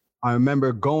 And I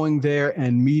remember going there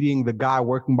and meeting the guy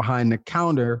working behind the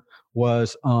counter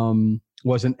was an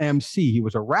MC. He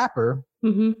was a rapper.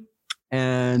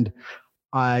 And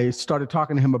I started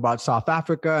talking to him about South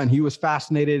Africa, and he was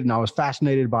fascinated, and I was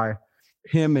fascinated by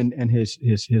him and his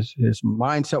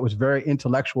mindset. Was very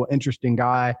intellectual, interesting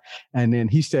guy. And then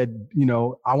he said,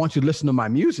 I want you to listen to my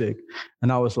music.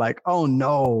 And I was like, oh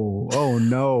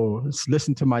no, let's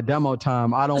listen to my demo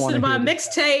time. I don't want to my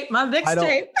mixtape. I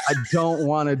don't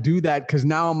want to do that because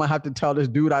now I'm gonna have to tell this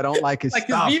dude I don't like his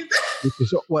stuff, which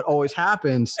is what always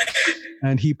happens.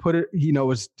 And he put it, it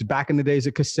was back in the days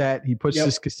of cassette. He puts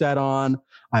this cassette on.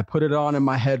 I put it on in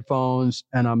my headphones,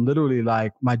 and I'm literally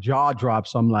like, my jaw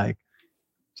drops. I'm like,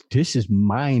 this is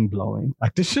mind blowing.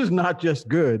 Like, this is not just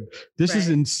good. This is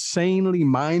insanely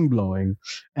mind blowing.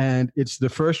 And it's the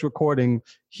first recording.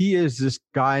 He is this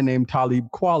guy named Talib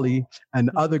Kweli, and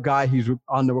the other guy he's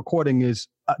on the recording is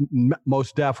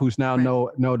Mos Def, who's now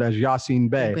known as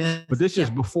Yasin Bey. But this is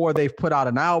before they've put out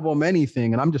an album,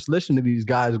 anything. And I'm just listening to these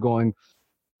guys going,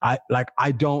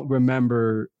 I don't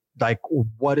remember like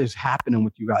what is happening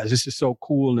with you guys. This is so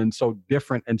cool and so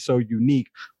different and so unique.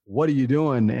 What are you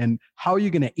doing? And how are you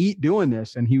going to eat doing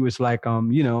this? And he was like,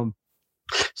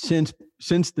 since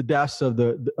the deaths of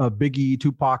the Biggie,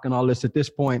 Tupac, and all this, at this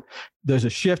point, there's a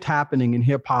shift happening in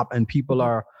hip hop, and people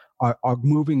are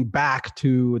moving back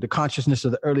to the consciousness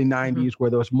of the early 90s where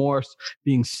there was more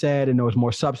being said and there was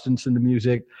more substance in the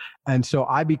music. And so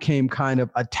I became kind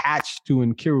of attached to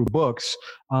Nkiru Books,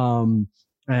 and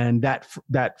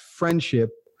that friendship.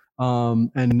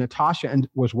 And Natasha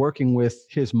was working with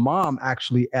his mom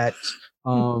actually at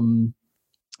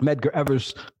Medgar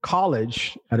Evers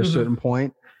College at a certain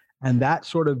point. And that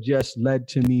sort of just led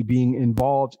to me being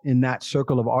involved in that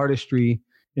circle of artistry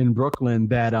in Brooklyn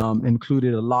that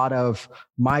included a lot of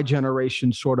my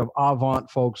generation sort of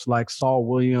avant folks like Saul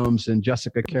Williams and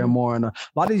Jessica Care-Moore, and a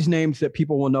lot of these names that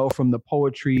people will know from the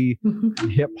poetry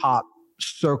and hip hop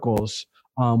circles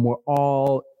were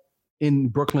all in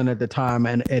Brooklyn at the time.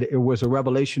 And it was a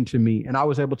revelation to me. And I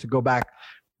was able to go back.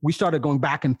 We started going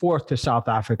back and forth to South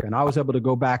Africa, and I was able to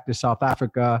go back to South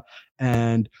Africa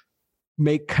and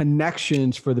make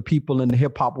connections for the people in the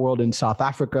hip hop world in South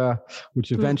Africa,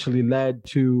 which eventually led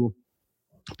to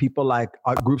people like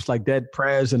groups like Dead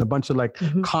Prez and a bunch of like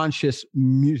conscious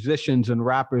musicians and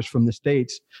rappers from the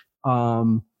States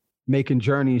making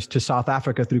journeys to South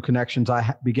Africa through connections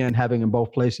I began having in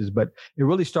both places. But it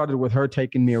really started with her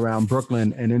taking me around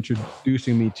Brooklyn and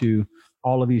introducing me to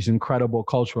all of these incredible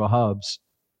cultural hubs.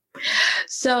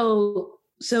 So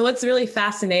what's really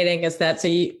fascinating is that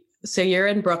so you're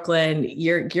in Brooklyn,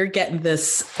 you're getting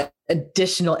this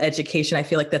additional education. I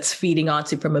feel like that's feeding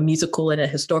onto from a musical and a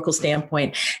historical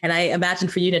standpoint. And I imagine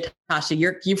for you, Natasha,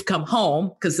 you've come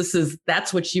home because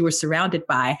that's what you were surrounded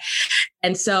by.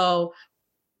 And so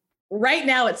right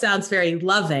now it sounds very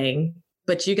loving,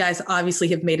 but you guys obviously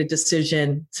have made a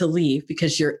decision to leave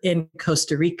because you're in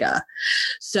Costa Rica.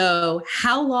 So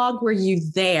how long were you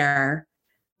there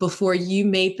before you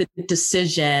made the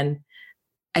decision,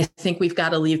 I think we've got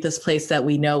to leave this place that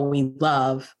we know we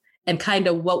love? And kind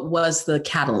of what was the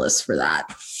catalyst for that?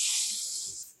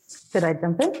 Should I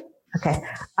jump in? Okay.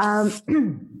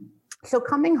 So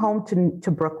coming home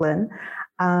to Brooklyn,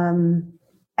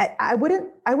 I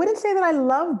wouldn't say that I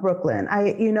love Brooklyn.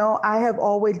 I have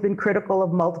always been critical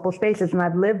of multiple spaces, and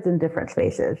I've lived in different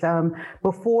spaces.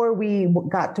 Before we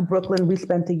got to Brooklyn, we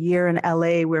spent a year in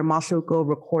LA where Masauko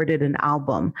recorded an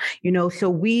album. So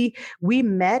we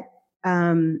met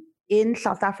in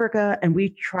South Africa, and we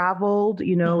traveled.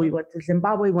 We went to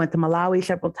Zimbabwe, we went to Malawi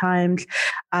several times,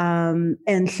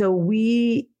 and so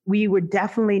we were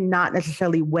definitely not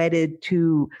necessarily wedded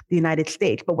to the United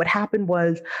States. But what happened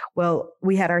was, well,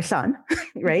 we had our son,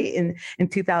 right, in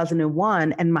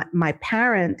 2001, and my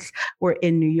parents were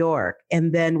in New York.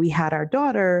 And then we had our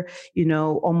daughter,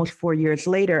 almost 4 years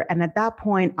later. And at that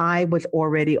point, I was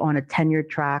already on a tenure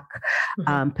track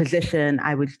position.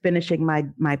 I was finishing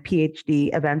my PhD.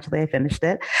 Eventually, I finished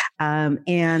it.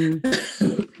 And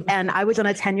I was on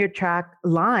a tenure track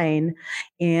line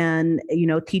and,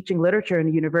 teaching literature in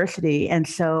a university. And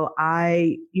so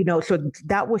so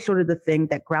that was sort of the thing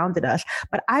that grounded us.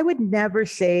 But I would never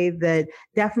say that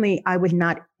definitely I was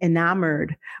not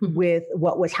enamored with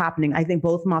what was happening. I think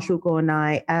both Masauko and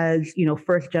I, as,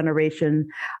 first generation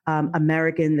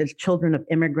Americans, as children of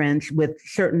immigrants with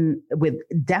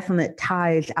definite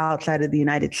ties outside of the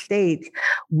United States,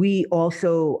 we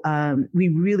also, we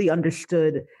really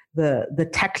understood the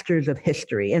textures of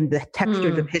history and the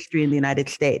textures of history in the United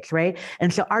States, right?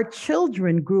 And so our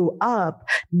children grew up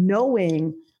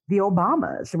knowing the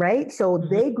Obamas, right? So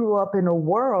they grew up in a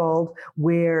world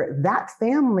where that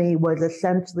family was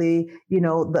essentially,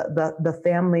 the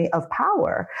family of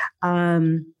power.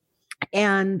 And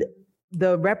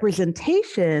the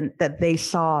representation that they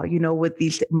saw, with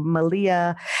these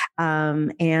Malia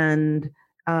and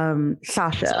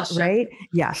Sasha, right?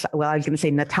 Yes. Well, I was going to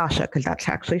say Natasha because that's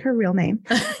actually her real name.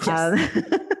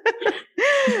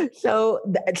 So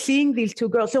seeing these two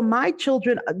girls, so my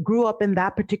children grew up in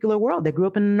that particular world. They grew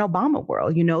up in an Obama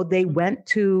world. They went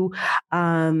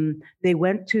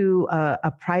to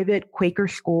a private Quaker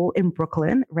school in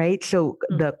Brooklyn, right? So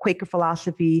the Quaker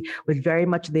philosophy was very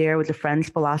much there with the Friends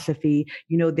philosophy.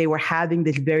 They were having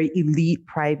this very elite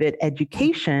private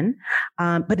education,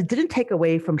 but it didn't take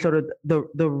away from sort of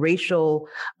the racial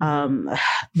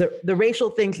the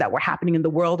racial things that were happening in the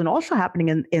world and also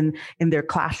happening in their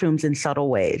classrooms in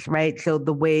subtle ways, right? So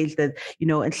the ways that,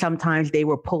 and sometimes they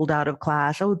were pulled out of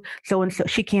class. Oh, so-and-so,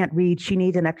 she can't read. She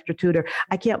needs an extra tutor.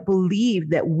 I can't believe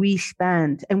that we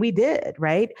spent, and we did,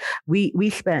 right? We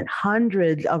spent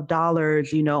hundreds of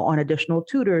dollars, on additional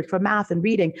tutors for math and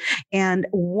reading. And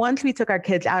once we took our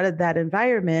kids out of that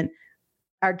environment,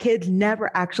 our kids never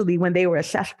actually, when they were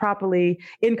assessed properly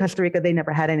in Costa Rica, they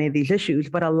never had any of these issues.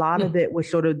 But a lot of it was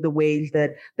sort of the ways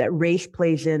that race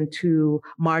plays into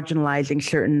marginalizing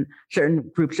certain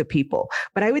groups of people.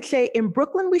 But I would say in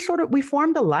Brooklyn, we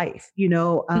formed a life.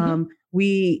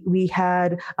 We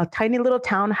had a tiny little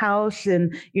townhouse,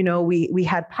 and we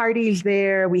had parties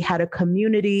there. We had a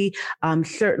community.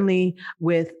 Certainly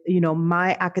with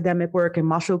my academic work and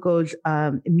Masauko's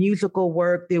musical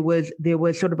work, there was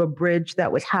sort of a bridge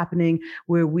that was happening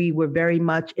where we were very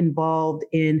much involved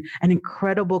in an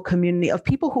incredible community of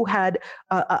people who had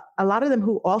a lot of them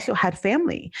who also had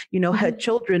family, had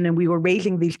children, and we were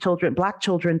raising these children, Black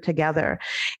children, together.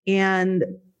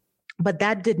 But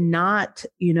that did not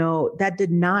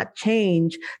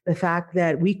change the fact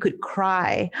that we could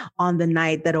cry on the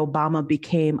night that Obama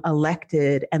became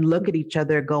elected and look at each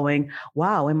other going,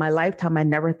 wow, in my lifetime, I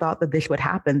never thought that this would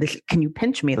happen. Can you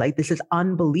pinch me? Like, this is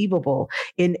unbelievable.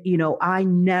 And, I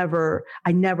never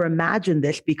imagined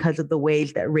this because of the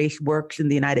ways that race works in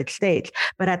the United States.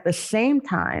 But at the same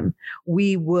time,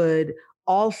 we would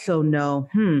also know,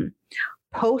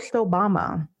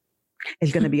 post-Obama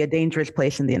is going to be a dangerous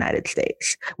place in the United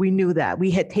States. We knew that. We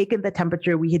had taken the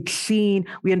temperature. We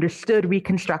understood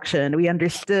Reconstruction. We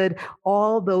understood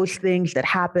all those things that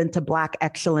happened to Black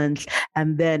excellence,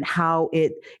 and then how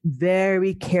it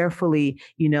very carefully,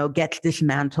 gets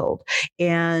dismantled.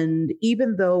 And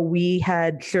even though we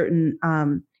had certain,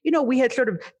 we had sort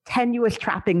of tenuous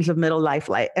trappings of middle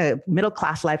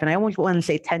class life. And I always want to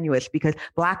say tenuous because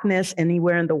Blackness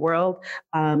anywhere in the world,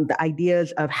 the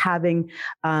ideas of having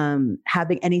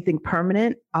anything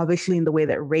permanent, obviously in the way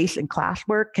that race and class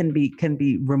work can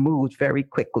be removed very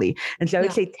quickly. And so I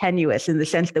would say tenuous in the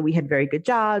sense that we had very good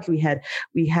jobs. We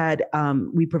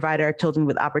provided our children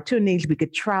with opportunities. We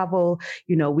could travel,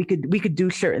 we could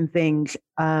do certain things.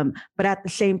 But at the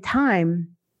same time,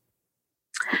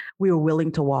 we were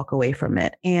willing to walk away from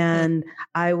it. And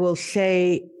I will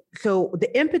say, so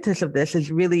the impetus of this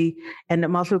is really, and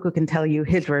Masauko can tell you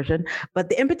his version, but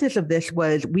the impetus of this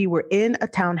was we were in a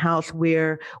townhouse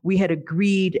where we had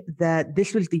agreed that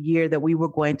this was the year that we were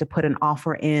going to put an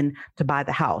offer in to buy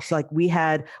the house. Like we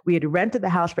had rented the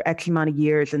house for X amount of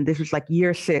years, and this was like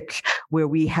year 6 where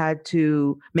we had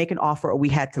to make an offer or we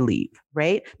had to leave,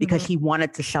 right? Because he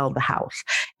wanted to sell the house.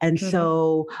 And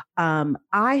so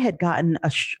I had gotten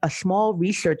a small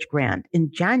research grant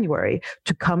in January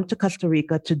to come to Costa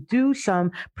Rica to do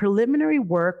some preliminary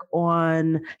work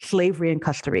on slavery in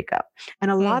Costa Rica.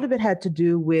 And a lot of it had to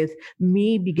do with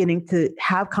me beginning to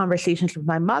have conversations with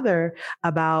my mother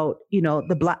about,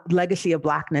 the legacy of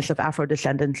Blackness of Afro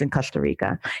descendants in Costa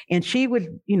Rica. And she was,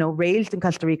 raised in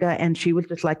Costa Rica, and she was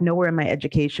just like, nowhere in my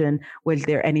education was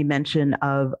there any mention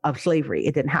of slavery.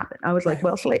 It didn't happen. I was like,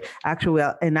 well,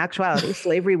 in actuality,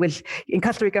 slavery was in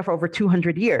Costa Rica for over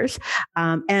 200 years.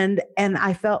 And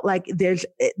I felt like there's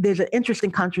an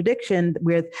interesting contradiction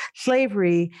with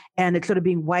slavery and it's sort of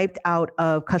being wiped out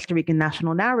of Costa Rican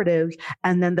national narratives.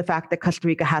 And then the fact that Costa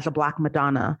Rica has a Black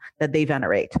Madonna that they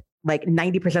venerate. Like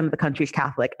 90% of the country is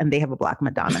Catholic and they have a Black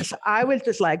Madonna. So I was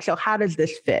just like, so how does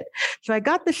this fit? So I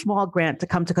got this small grant to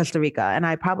come to Costa Rica, and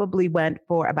I probably went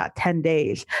for about 10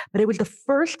 days, but it was the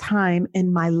first time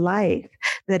in my life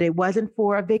that it wasn't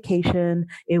for a vacation.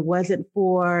 It wasn't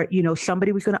for,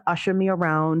 somebody was going to usher me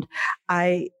around.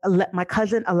 My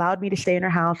cousin allowed me to stay in her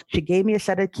house. She gave me a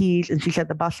set of keys and she said,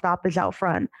 the bus stop is out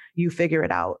front. You figure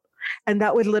it out. And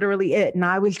that was literally it. And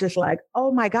I was just like,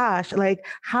 oh my gosh, like,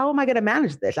 how am I going to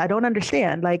manage this? I don't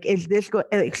understand. Like,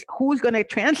 who's going to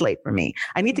translate for me?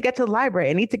 I need to get to the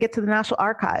library. I need to get to the National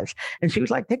Archives. And she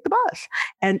was like, take the bus.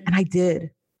 And I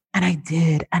did. And I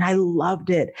did. And I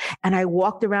loved it. And I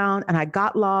walked around and I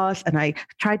got lost and I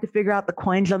tried to figure out the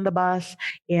coins on the bus,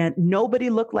 and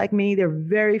nobody looked like me. There were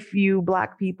very few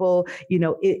Black people,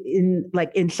 in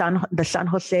the San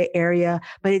Jose area,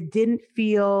 but it didn't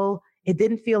feel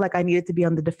like I needed to be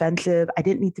on the defensive. I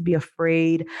didn't need to be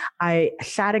afraid. I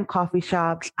sat in coffee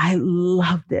shops. I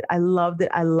loved it. I loved it.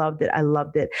 I loved it. I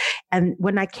loved it. And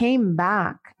when I came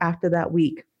back after that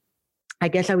week, I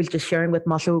guess I was just sharing with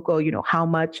Masauko, how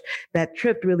much that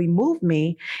trip really moved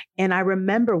me. And I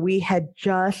remember we had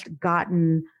just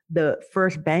gotten the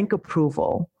first bank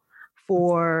approval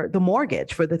for the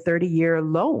mortgage, for the 30-year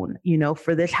loan,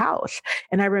 for this house.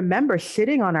 And I remember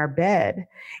sitting on our bed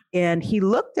and he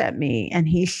looked at me and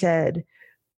he said,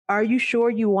 are you sure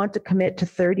you want to commit to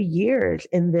 30 years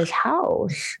in this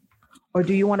house? Or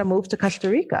do you want to move to Costa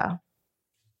Rica?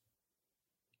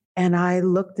 And I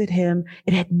looked at him.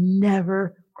 It had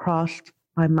never crossed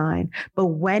my mind. But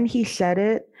when he said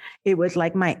it, it was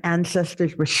like my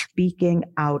ancestors were speaking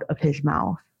out of his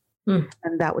mouth. And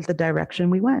that was the direction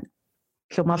we went.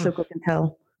 So Masauko can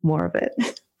tell more of it.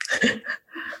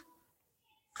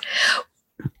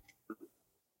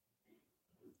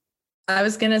 I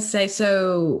was going to say,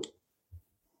 so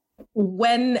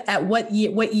what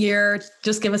year,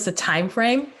 just give us a time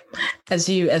frame as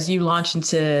you launch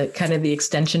into kind of the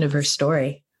extension of her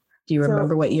story. Do you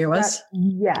remember what year it was?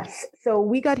 Yes. So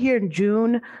we got here in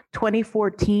June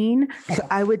 2014. So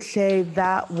I would say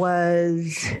that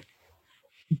was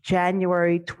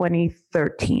January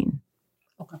 2013.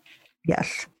 Okay.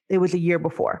 Yes. It was a year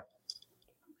before.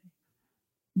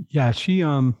 Yeah. She,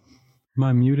 am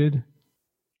I muted?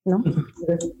 No.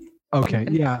 Okay.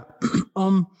 Yeah.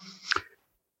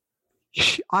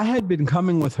 I had been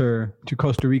coming with her to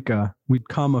Costa Rica. We'd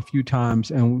come a few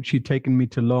times and she'd taken me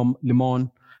to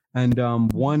Limon.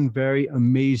 And one very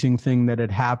amazing thing that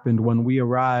had happened when we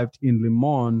arrived in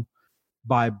Limon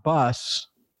by bus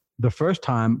the first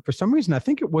time, for some reason, I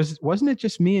think wasn't it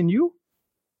just me and you?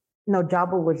 No,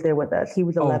 Jabo was there with us. He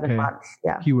was 11 months.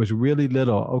 Yeah. He was really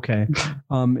little. Okay.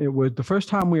 It was the first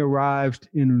time we arrived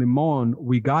in Limon,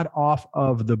 we got off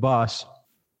of the bus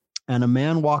and a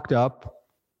man walked up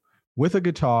with a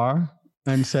guitar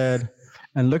and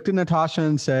looked at Natasha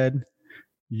and said,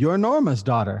 "You're Norma's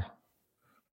daughter."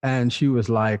 And she was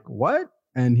like, "What?"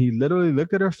 And he literally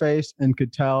looked at her face and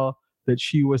could tell that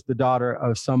she was the daughter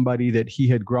of somebody that he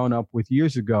had grown up with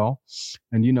years ago.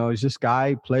 And, is this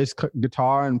guy plays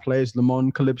guitar and plays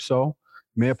Limon Calypso,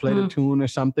 may have played a tune or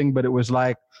something, but it was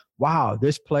like, wow,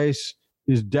 this place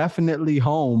is definitely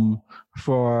home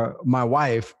for my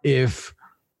wife. If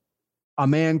a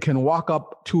man can walk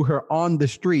up to her on the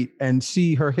street and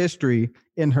see her history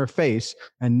in her face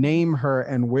and name her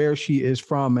and where she is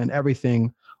from and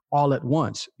everything all at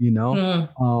once,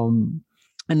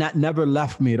 And that never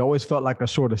left me. It always felt like a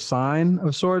sort of sign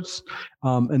of sorts.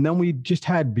 And then we just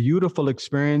had beautiful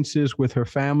experiences with her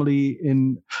family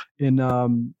in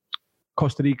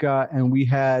Costa Rica, and we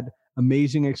had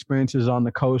amazing experiences on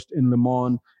the coast in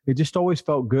Limon. It just always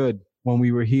felt good when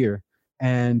we were here.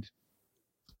 And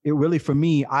it really, for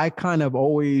me, I kind of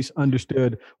always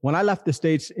understood when I left the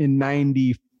States in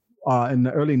the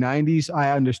early 90s,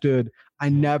 I understood I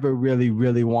never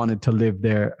really wanted to live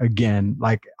there again.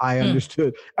 Like I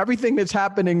understood everything that's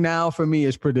happening now for me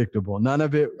is predictable. None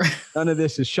of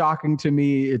this is shocking to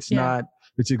me. It's not,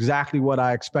 it's exactly what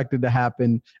I expected to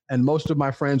happen. And most of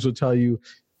my friends will tell you,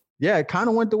 yeah, it kind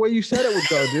of went the way you said it would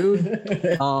go,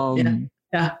 dude.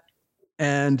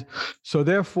 And so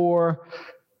therefore,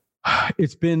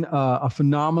 it's been a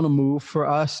phenomenal move for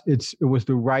us. It was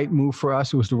the right move for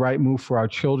us. It was the right move for our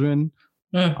children.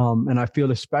 And I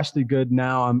feel especially good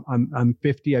now. I'm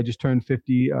 50. I just turned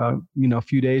 50, a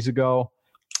few days ago.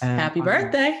 And happy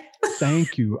birthday.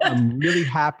 Thank you. I'm really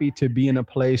happy to be in a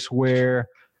place where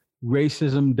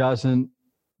racism doesn't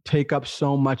take up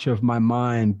so much of my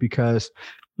mind, because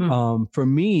for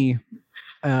me,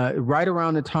 right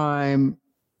around the time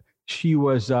she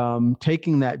was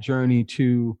taking that journey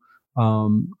to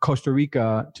Costa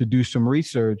Rica to do some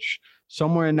research,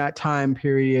 somewhere in that time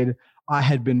period, I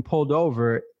had been pulled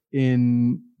over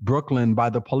in Brooklyn by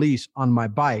the police on my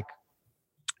bike.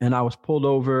 And I was pulled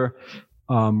over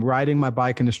riding my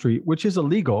bike in the street, which is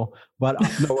illegal. But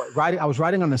I was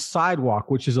riding on the sidewalk,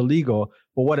 which is illegal.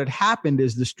 But what had happened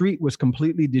is the street was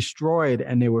completely destroyed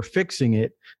and they were fixing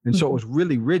it. And so it was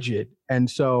really rigid. And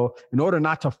so in order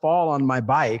not to fall on my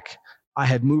bike, I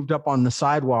had moved up on the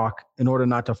sidewalk in order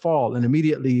not to fall. And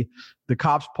immediately the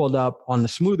cops pulled up on the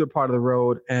smoother part of the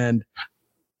road and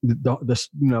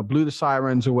blew the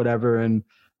sirens or whatever. And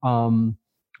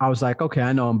I was like, okay,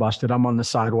 I know I'm busted. I'm on the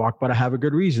sidewalk, but I have a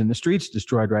good reason. The street's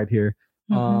destroyed right here.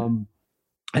 And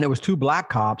it was two black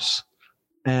cops.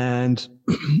 And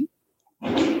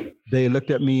they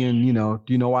looked at me and,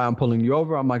 do you know why I'm pulling you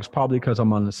over? I'm like, it's probably because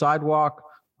I'm on the sidewalk.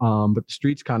 But the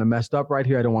street's kind of messed up right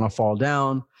here. I don't want to fall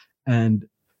down. And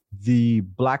the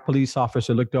black police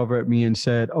officer looked over at me and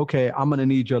said, okay, I'm going to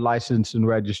need your license and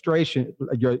registration.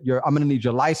 I'm going to need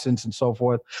your license and so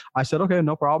forth. I said, okay,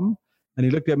 no problem. And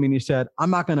he looked at me and he said,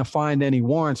 I'm not going to find any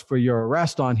warrants for your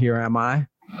arrest on here, am I?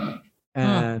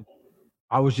 And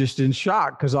I was just in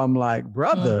shock because I'm like,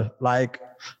 brother, like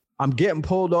I'm getting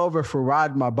pulled over for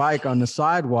riding my bike on the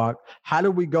sidewalk. How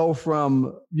do we go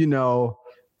from,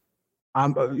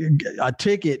 I'm a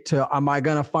ticket to, am I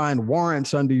going to find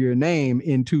warrants under your name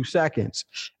in 2 seconds?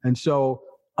 And so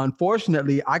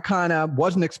unfortunately, I kind of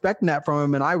wasn't expecting that from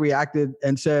him. And I reacted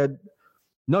and said,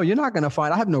 no, you're not going to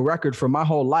find, I have no record for my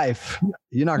whole life.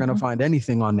 You're not going to find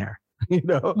anything on there,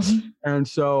 And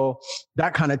so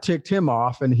that kind of ticked him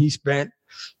off, and he spent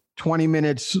 20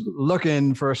 minutes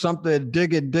looking for something,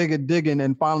 digging.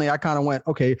 And finally I kind of went,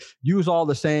 okay, use all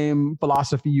the same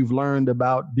philosophy you've learned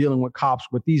about dealing with cops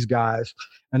with these guys.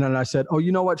 And then I said, oh,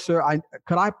 you know what, sir,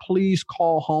 could I please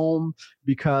call home,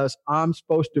 because I'm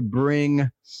supposed to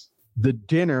bring the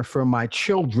dinner for my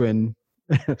children.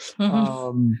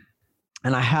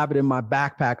 And I have it in my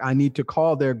backpack. I need to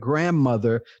call their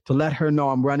grandmother to let her know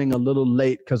I'm running a little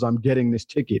late because I'm getting this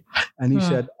ticket. And he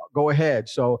said, go ahead.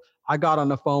 So I got on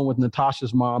the phone with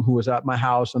Natasha's mom, who was at my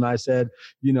house, and I said,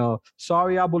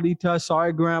 sorry, abuelita,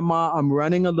 sorry, grandma, I'm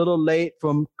running a little late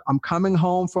I'm coming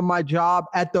home from my job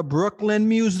at the Brooklyn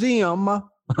Museum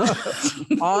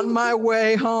on my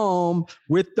way home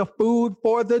with the food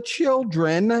for the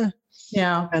children.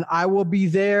 Yeah. And I will be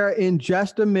there in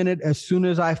just a minute as soon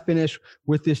as I finish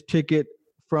with this ticket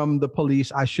from the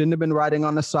police. I shouldn't have been riding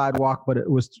on the sidewalk, but it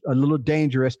was a little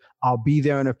dangerous. I'll be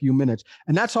there in a few minutes.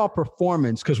 And that's all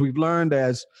performance, because we've learned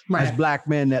as Black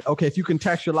men that, okay, if you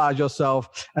contextualize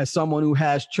yourself as someone who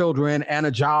has children and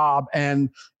a job and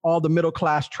all the middle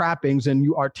class trappings, and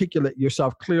you articulate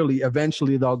yourself clearly,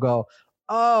 eventually they'll go,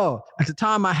 oh, at the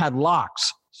time I had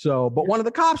locks. So, but one of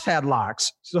the cops had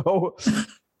locks. So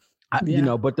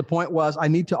but the point was, I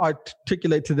need to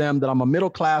articulate to them that I'm a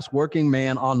middle-class working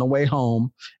man on the way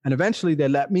home. And eventually they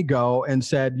let me go and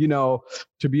said,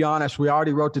 to be honest, we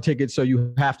already wrote the ticket, so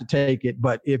you have to take it.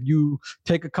 But if you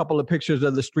take a couple of pictures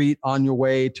of the street on your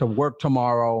way to work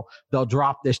tomorrow, they'll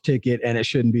drop this ticket and it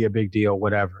shouldn't be a big deal,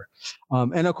 whatever.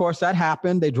 And of course that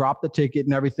happened. They dropped the ticket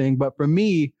and everything. But for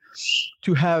me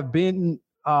to have been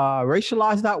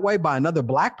racialized that way by another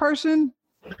Black person,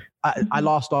 I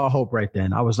lost all hope right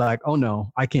then. I was like, oh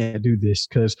no, I can't do this,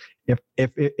 because if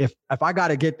I got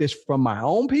to get this from my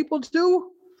own people to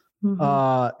do,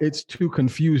 it's too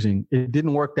confusing. It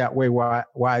didn't work that way where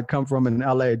I'd come from in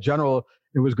LA. In general,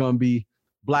 it was going to be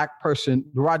black person,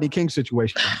 the Rodney King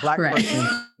situation, black Right. person,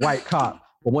 white cop.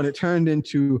 But when it turned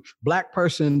into black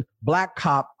person, black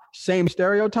cop, same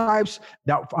stereotypes,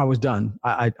 that I was done.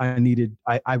 I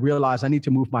realized I need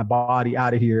to move my body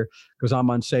out of here because I'm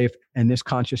unsafe. And this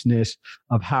consciousness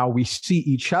of how we see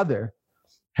each other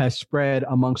has spread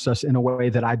amongst us in a way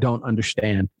that I don't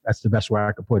understand. That's the best way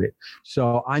I could put it.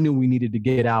 So I knew we needed to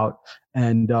get out.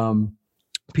 And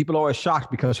people are always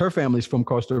shocked because her family's from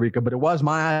Costa Rica, but it was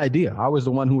my idea. I was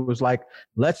the one who was like,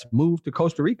 let's move to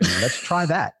Costa Rica. Let's try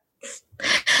that.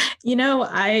 You know,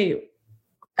 I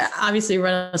obviously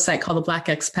run a site called The Black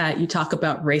Expat. You talk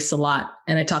about race a lot,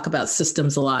 and I talk about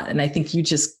systems a lot. And I think you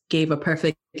just gave a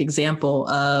perfect example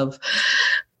of,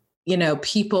 you know,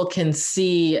 people can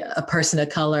see a person of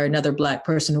color, another black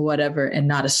person or whatever, and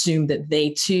not assume that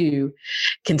they too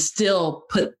can still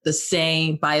put the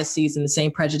same biases and the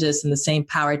same prejudice and the same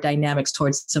power dynamics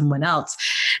towards someone else.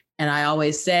 And I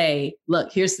always say,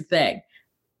 look, here's the thing.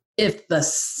 If the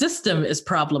system is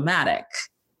problematic,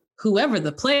 whoever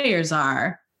the players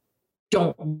are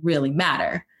don't really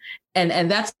matter.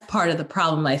 And that's part of the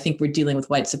problem. I think we're dealing with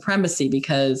white supremacy,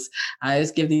 because I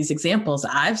always give these examples.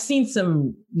 I've seen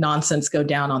some nonsense go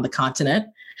down on the continent,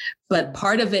 but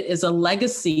part of it is a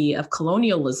legacy of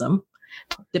colonialism,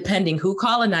 depending who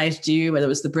colonized you, whether it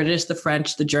was the British, the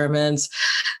French, the Germans,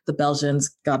 the Belgians,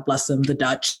 God bless them, the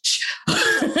Dutch,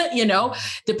 you know,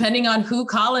 depending on who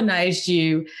colonized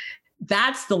you,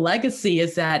 that's the legacy,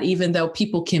 is that even though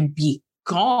people can be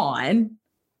gone,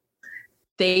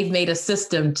 they've made a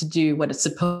system to do what it's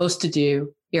supposed to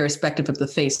do, irrespective of the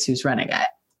face who's running it.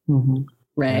 Mm-hmm.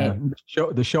 Right. Yeah.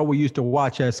 The show we used to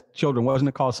watch as children, wasn't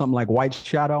it called something like White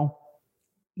Shadow?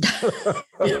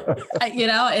 You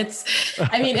know,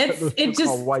 it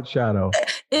just White Shadow.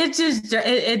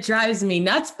 It drives me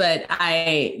nuts. But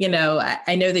I know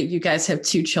that you guys have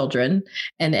two children,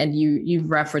 and you've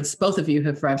referenced, both of you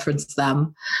have referenced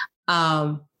them.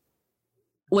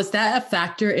 Was that a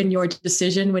factor in your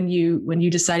decision when you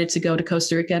decided to go to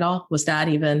Costa Rica at all? Was that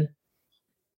even?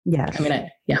 Yes. I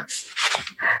mean, yeah.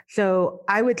 So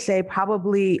I would say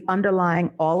probably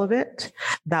underlying all of it,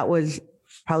 that was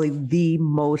probably the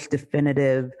most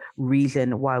definitive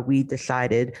reason why we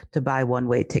decided to buy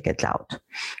one-way tickets out.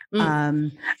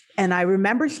 And I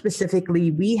remember specifically,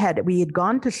 we had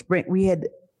gone to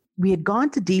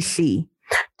DC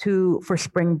for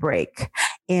spring break.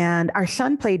 And our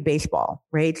son played baseball,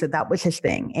 right? So that was his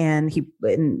thing. And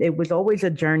it was always a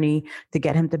journey to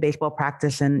get him to baseball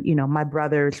practice. And, you know, my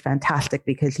brother is fantastic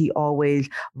because he always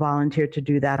volunteered to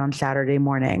do that on Saturday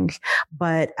mornings.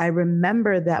 But I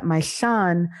remember that my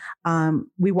son,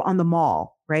 we were on the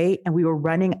mall, right? And we were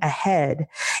running ahead.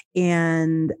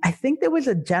 And I think there was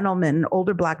a gentleman, an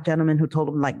older Black gentleman, who told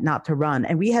him like not to run.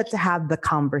 And we had to have the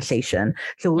conversation.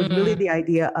 So it was really the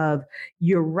idea of,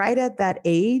 you're right at that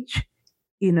age,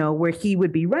 you know, where he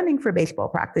would be running for baseball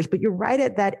practice, but you're right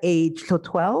at that age, so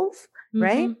 12,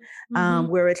 right?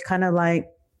 Where it's kind of like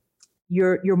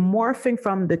you're morphing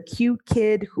from the cute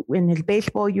kid who, in his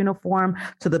baseball uniform,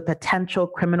 to the potential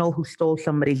criminal who stole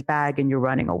somebody's bag, and you're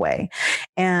running away.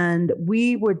 And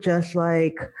we were just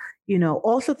like, you know,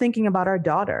 also thinking about our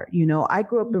daughter. You know, I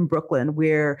grew up in Brooklyn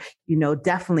where, you know,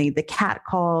 definitely the cat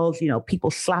calls, you know,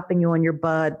 people slapping you on your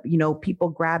butt, you know, people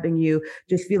grabbing you,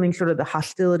 just feeling sort of the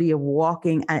hostility of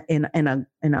walking in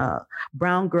a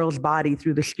brown girl's body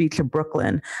through the streets of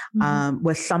Brooklyn,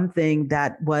 was something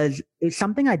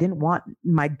something I didn't want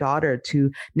my daughter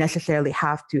to necessarily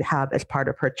have to have as part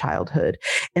of her childhood.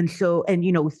 And so, and,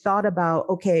 you know, thought about,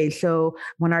 okay, so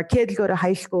when our kids go to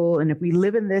high school, and if we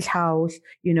live in this house,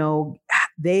 you know,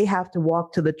 they have to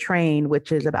walk to the train,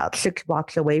 which is about 6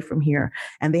 blocks away from here.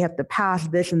 And they have to pass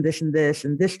this and this and this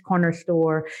and this corner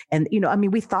store. And, you know, I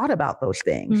mean, we thought about those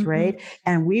things, right?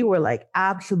 And we were like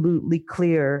absolutely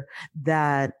clear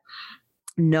that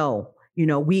no, you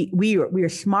know, we are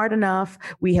smart enough.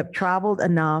 We have traveled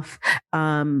enough.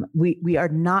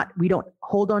 We don't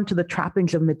hold on to the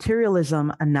trappings of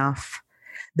materialism enough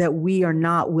that we are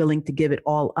not willing to give it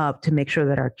all up to make sure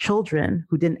that our children,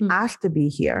 who didn't ask to be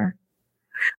here,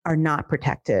 are not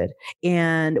protected.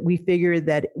 And we figured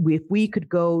that if we could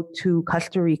go to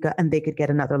Costa Rica and they could get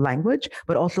another language,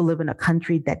 but also live in a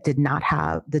country that does not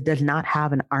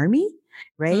have an army,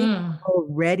 right?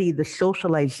 Already the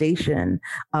socialization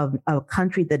of a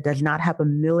country that does not have a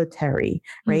military,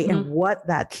 right? And what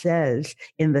that says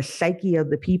in the psyche of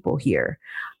the people here.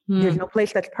 There's no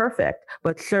place that's perfect,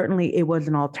 but certainly it was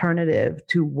an alternative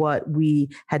to what we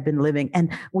had been living.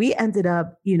 And we ended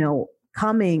up, you know,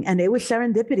 coming, and it was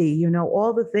serendipity,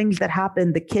 all the things that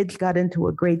happened. The kids got into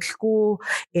a great school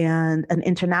and an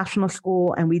international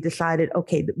school, and we decided,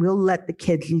 okay, we'll let the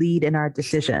kids lead in our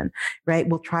decision, right?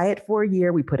 We'll try it for a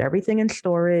year. We put everything in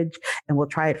storage and we'll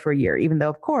try it for a year, even though,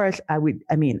 of course,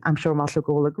 I'm sure Masauko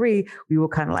will agree. We were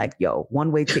kind of like, yo,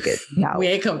 one-way ticket. Yeah, we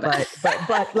ain't come back.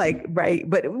 But like, right.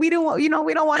 But we don't want,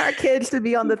 we don't want our kids to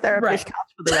be on the therapist couch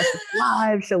for the rest of their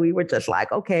lives. So we were just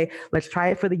like, okay, let's try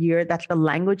it for the year. That's the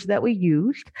language that we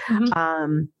used.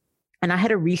 And I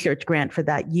had a research grant for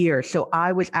that year. So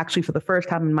I was actually, for the first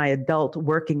time in my adult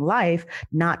working life,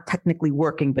 not technically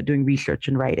working, but doing research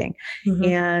and writing.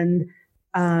 And,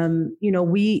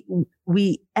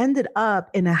 we ended up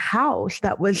in a house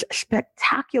that was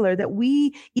spectacular, that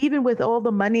we, even with all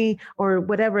the money or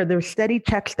whatever, the steady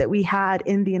checks that we had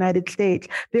in the United States,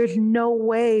 there's no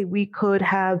way we could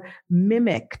have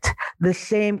mimicked the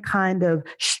same kind of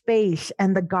space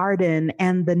and the garden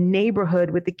and the neighborhood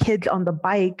with the kids on the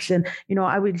bikes. And,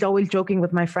 I was always joking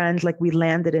with my friends, like we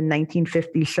landed in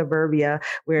 1950s suburbia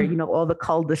where, all the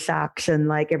cul-de-sacs and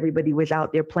like everybody was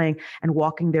out there playing and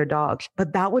walking their dogs.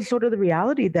 But that was sort of the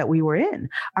reality that we were in.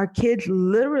 Our kids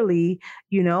literally,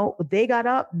 they got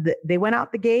up, they went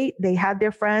out the gate, they had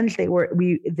their friends, they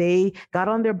got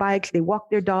on their bikes, they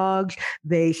walked their dogs,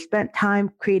 they spent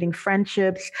time creating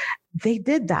friendships. They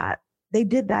did that. They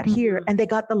did that here, and they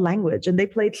got the language, and they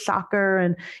played soccer,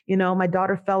 and, my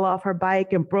daughter fell off her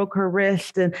bike and broke her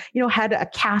wrist and, had a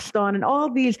cast on, and all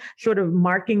these sort of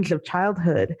markings of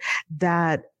childhood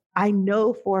that I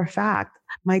know for a fact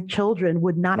my children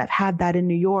would not have had that in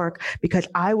New York, because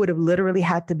I would have literally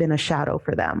had to been a shadow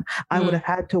for them. I would have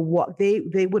had to walk. They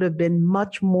would have been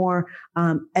much more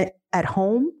at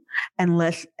home and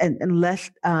less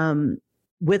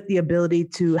with the ability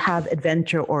to have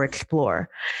adventure or explore.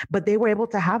 But they were able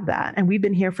to have that. And we've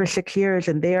been here for 6 years,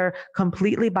 and they're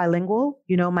completely bilingual.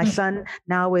 My son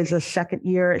now is a second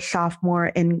year sophomore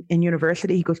in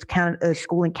university. He goes to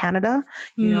school in Canada,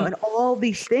 and all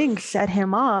these things set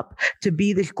him up to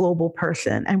be this global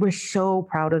person. And we're so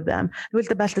proud of them. It was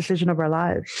the best decision of our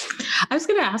lives. I was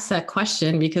going to ask that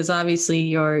question because obviously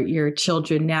your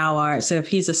children now are, so if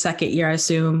he's a second year, I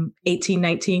assume 18,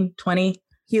 19, 20?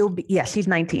 He's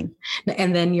 19.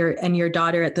 And then your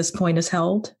daughter at this point is how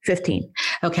old? 15.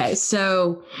 Okay.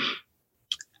 So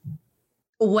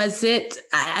was it,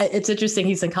 it's interesting,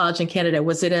 he's in college in Canada.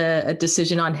 Was it a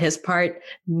decision on his part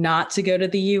not to go to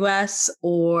the US,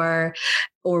 or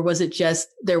was it just,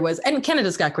 and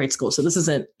Canada's got great schools, so this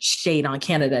isn't shade on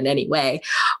Canada in any way,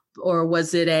 or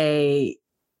was it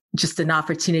just an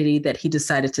opportunity that he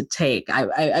decided to take?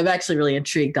 I'm actually really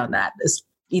intrigued on that, as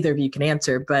either of you can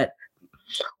answer, but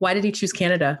why did he choose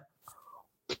Canada?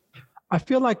 I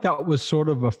feel like that was sort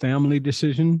of a family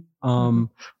decision.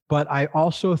 But I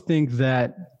also think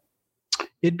that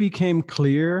it became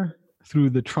clear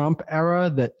through the Trump era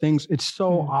that it's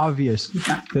so obvious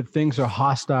that things are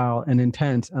hostile and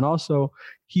intense. And also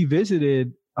he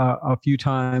visited a few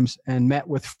times and met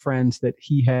with friends that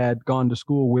he had gone to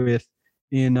school with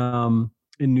in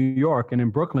New York and in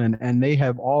Brooklyn. And they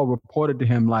have all reported to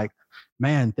him like,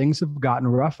 man, things have gotten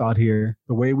rough out here.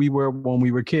 The way we were when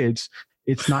we were kids,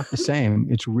 it's not the same.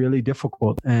 It's really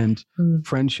difficult. And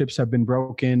friendships have been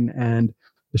broken, and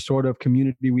the sort of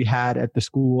community we had at the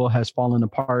school has fallen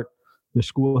apart. The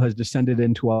school has descended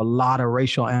into a lot of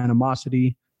racial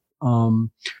animosity.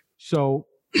 So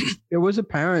it was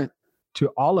apparent to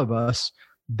all of us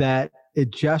that it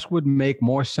just would make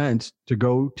more sense to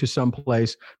go to some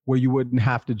place where you wouldn't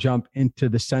have to jump into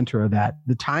the center of that.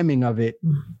 The timing of it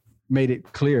made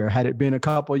it clear. Had it been a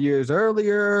couple of years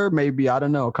earlier, maybe, I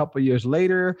don't know, a couple of years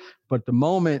later, but the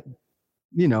moment,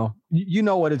 you know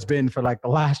what it's been for like the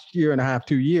last year and a half,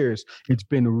 2 years, it's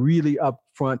been really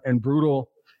upfront and brutal.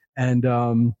 And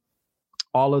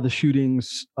all of the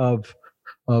shootings of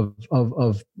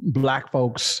Black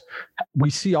folks, we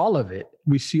see all of it.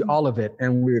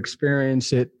 And we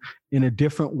experience it in a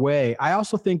different way. I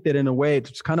also think that in a way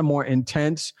it's kind of more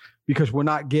intense because we're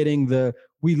not getting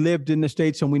we lived in the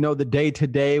States and we know the day to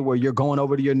day where you're going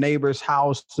over to your neighbor's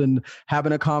house and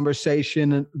having a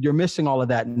conversation, and you're missing all of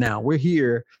that now. We're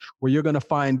here where you're going to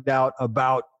find out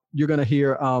about, you're going to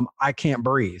hear, I can't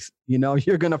breathe.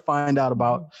 You're going to find out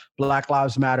about Black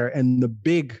Lives Matter, and the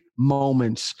big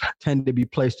moments tend to be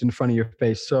placed in front of your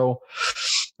face. So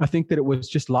I think that it was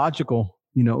just logical.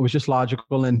 It was just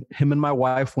logical. And him and my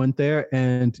wife went there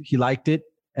and he liked it.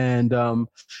 And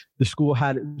the school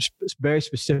had very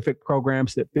specific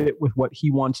programs that fit with what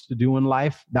he wants to do in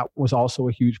life. That was also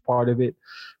a huge part of it.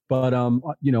 But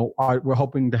we're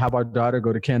hoping to have our daughter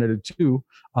go to Canada too,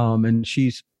 and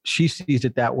she sees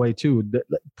it that way too.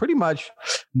 Pretty much,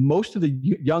 most of the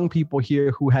young people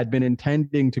here who had been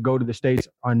intending to go to the States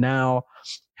are now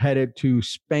headed to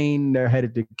Spain. They're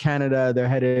headed to Canada. They're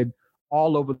headed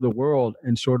all over the world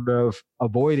and sort of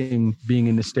avoiding being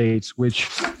in the States, which,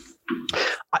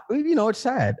 it's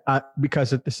sad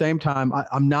because at the same time,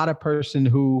 I'm not a person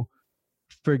who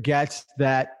forgets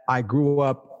that I grew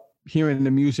up hearing the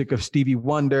music of Stevie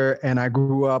Wonder, and I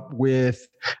grew up with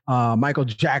Michael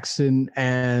Jackson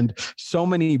and so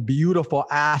many beautiful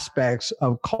aspects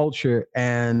of culture.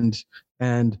 And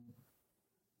I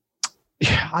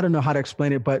don't know how to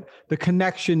explain it, but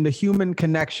the human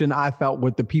connection I felt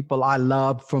with the people I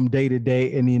love from day to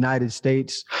day in the United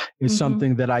States is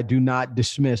something that I do not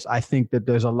dismiss. I think that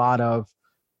there's a lot of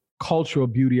cultural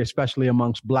beauty, especially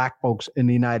amongst Black folks in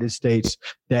the United States,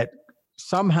 that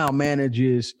somehow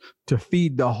manages to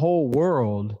feed the whole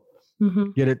world.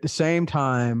 Yet at the same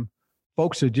time,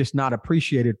 folks are just not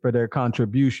appreciated for their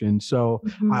contribution. So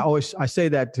I say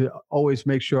that to always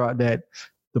make sure that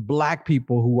the Black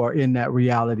people who are in that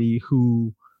reality,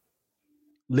 who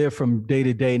live from day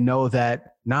to day, know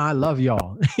that, I love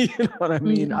y'all. You know what I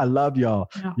mean? I love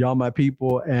y'all. Yeah. Y'all my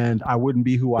people, and I wouldn't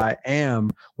be who I am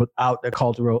without the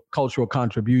cultural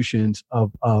contributions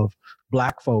of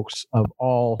Black folks of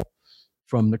all,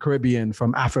 from the Caribbean,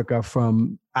 from Africa,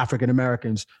 from African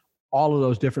Americans, all of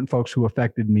those different folks who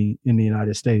affected me in the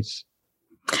United States.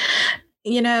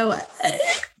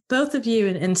 Both of you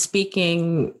in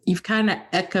speaking, you've kind of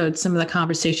echoed some of the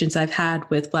conversations I've had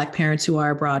with Black parents who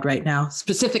are abroad right now,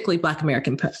 specifically Black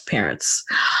American parents,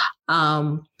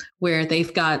 where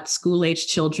they've got school-age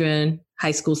children,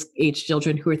 high school-age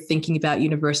children who are thinking about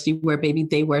university, where maybe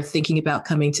they were thinking about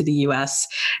coming to the U.S.,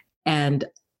 and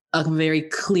a very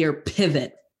clear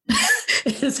pivot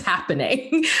is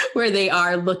happening where they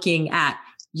are looking at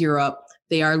Europe.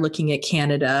 They are looking at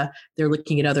Canada. They're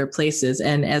looking at other places.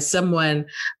 And as someone,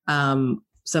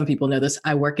 some people know this,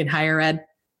 I work in higher ed.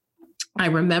 I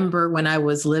remember when I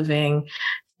was living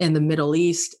in the Middle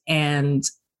East, and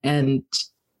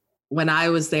when I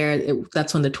was there,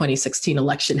 that's when the 2016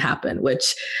 election happened,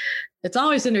 which it's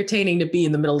always entertaining to be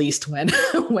in the Middle East when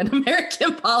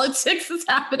American politics is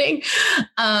happening.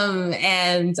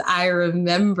 And I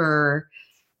remember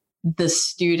the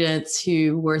students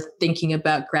who were thinking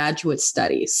about graduate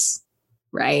studies,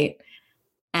 right?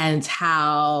 And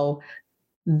how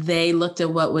they looked at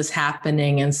what was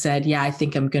happening and said, yeah, I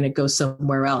think I'm going to go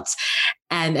somewhere else.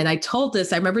 And I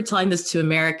remember telling this to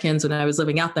Americans when I was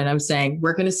living out there, and I'm saying,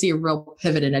 we're going to see a real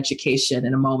pivot in education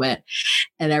in a moment.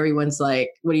 And everyone's like,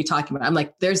 what are you talking about? I'm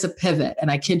like, there's a pivot.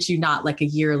 And I kid you not, like a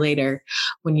year later,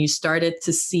 when you started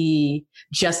to see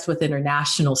just with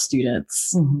international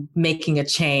students making a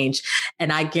change,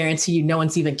 and I guarantee you, no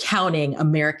one's even counting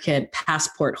American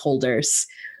passport holders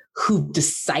who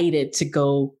decided to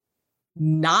go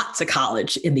not to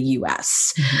college in the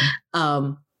US.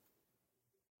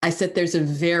 I said, there's a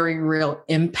very real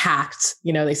impact.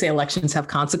 They say elections have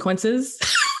consequences.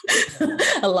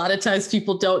 A lot of times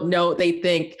people don't know. They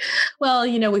think, well,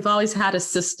 we've always had a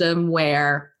system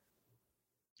where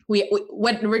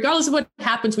regardless of what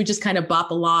happens, we just kind of bop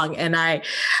along. And I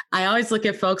always look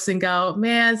at folks and go,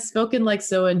 man, spoken like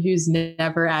someone who's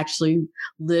never actually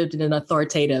lived in an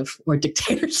authoritative or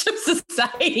dictatorship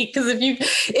society. Because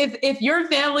if your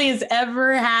family has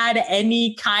ever had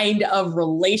any kind of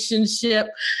relationship,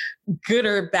 good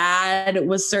or bad,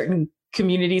 with certain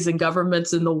communities and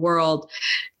governments in the world,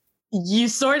 you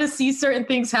sort of see certain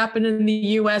things happen in the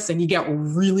US and you get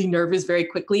really nervous very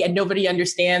quickly, and nobody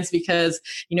understands because,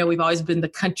 we've always been the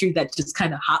country that just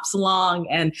kind of hops along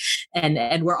and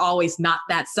we're always not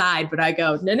that side. But I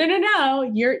go, no,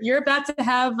 you're about to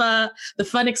have the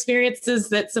fun experiences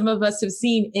that some of us have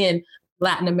seen in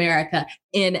Latin America,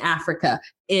 in Africa,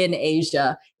 in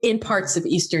Asia, in parts of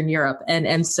Eastern Europe.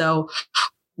 And so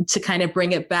to kind of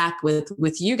bring it back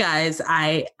with you guys,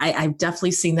 I've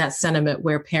definitely seen that sentiment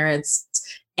where parents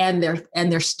and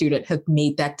their student have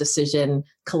made that decision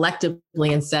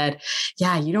collectively and said,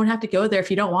 yeah, you don't have to go there if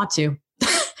you don't want to.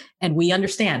 And we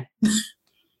understand,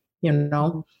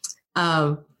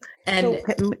 And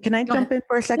so can I jump in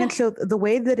for a second? Yeah. So the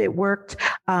way that it worked,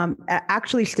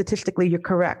 actually statistically, you're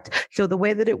correct. So the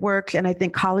way that it works, and I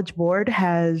think College Board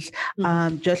has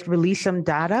just released some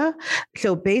data.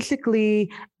 So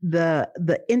basically, the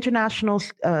international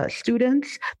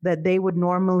students that they would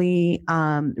normally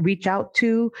reach out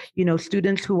to,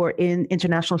 students who are in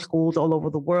international schools all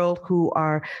over the world who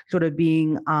are sort of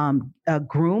being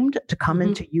groomed to come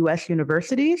into U.S.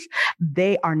 universities,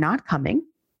 they are not coming.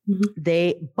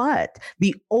 But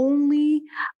the only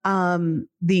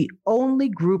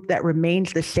group that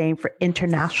remains the same for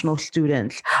international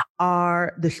students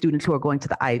are the students who are going to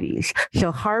the Ivies.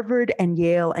 So Harvard and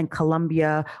Yale and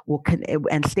Columbia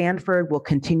and Stanford will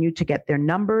continue to get their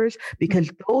numbers because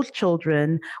those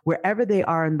children, wherever they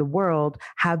are in the world,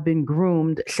 have been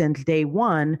groomed since day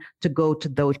one to go to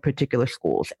those particular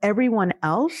schools. Everyone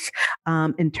else,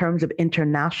 in terms of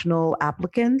international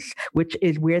applicants, which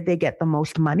is where they get the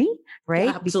most money, right?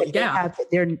 Yeah,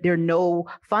 absolutely. There are no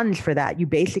funds for that. You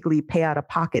basically pay out of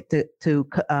pocket to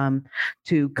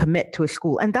commit to a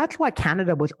school, and that's why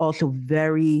Canada was also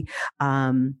very.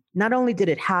 Not only did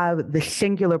it have the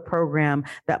singular program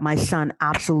that my son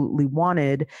absolutely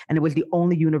wanted, and it was the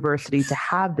only university to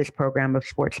have this program of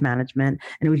sports management,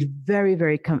 and it was very,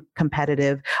 very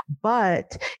competitive,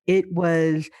 but it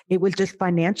was just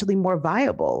financially more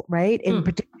viable, right? And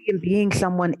particularly in being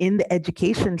someone in the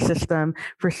education system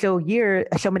for so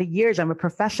many years, I'm a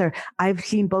professor. I've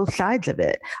seen both sides of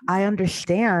it. I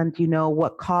understand,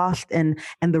 what cost and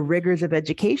the rigors of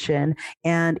education,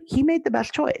 and he made the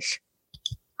best choice.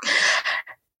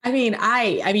 I mean,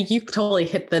 you totally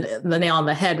hit the nail on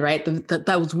the head, right?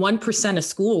 That was 1% of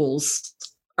schools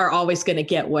are always going to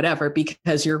get whatever,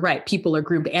 because you're right. People are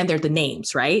groomed and they're the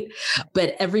names, right?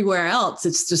 But everywhere else,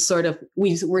 it's just sort of,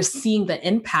 we're seeing the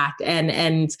impact.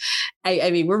 And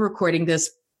I mean, we're recording this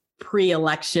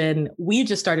pre-election. We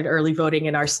just started early voting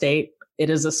in our state. It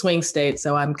is a swing state,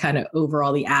 so I'm kind of over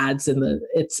all the ads and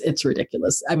it's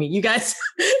ridiculous. I mean, you guys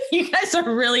are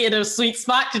really in a sweet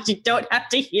spot that you don't have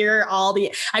to hear all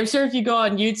the. I'm sure if you go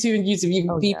on YouTube and use a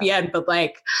VPN, but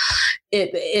like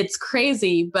it's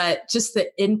crazy. But just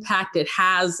the impact it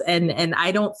has, and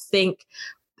I think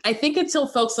until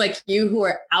folks like you who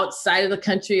are outside of the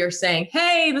country are saying,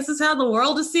 hey, this is how the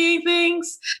world is seeing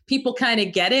things, people kind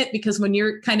of get it, because when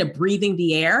you're kind of breathing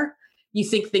the air, you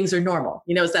think things are normal.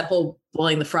 It's that whole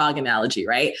boiling the frog analogy,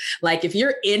 right? Like if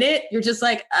you're in it, you're just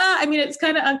like, I mean, it's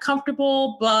kind of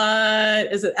uncomfortable, but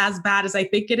is it as bad as I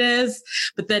think it is?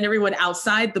 But then everyone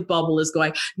outside the bubble is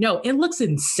going, no, it looks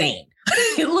insane.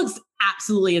 It looks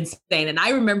absolutely insane. And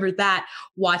I remember that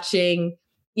watching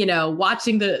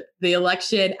the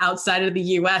election outside of the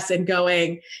US and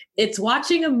going, it's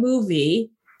watching a movie,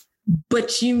 but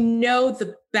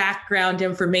the background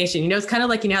information. It's kind of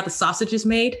like, how the sausage is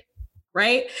made.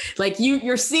 Right? Like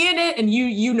you're seeing it and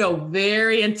you know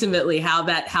very intimately how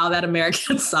that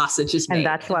American sausage is made. And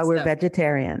that's why we're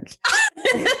vegetarians.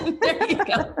 There you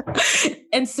go.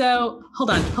 And so hold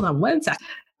on 1 second.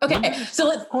 Okay. So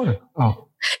let's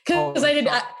because I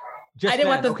didn't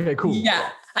want the okay, cool. Yeah.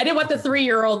 I didn't want the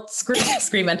 3-year-old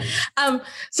screaming.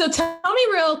 So tell me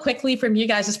real quickly from you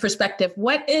guys' perspective,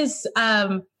 what is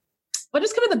kind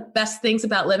of the best things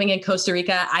about living in Costa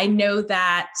Rica? I know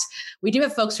that we do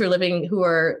have folks who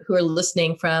are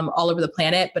listening from all over the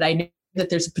planet, but I know that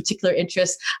there's a particular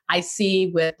interest I see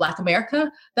with Black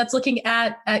America that's looking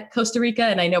at Costa Rica,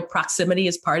 and I know proximity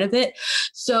is part of it.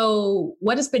 So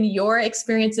what has been your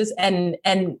experiences, and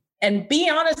be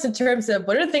honest in terms of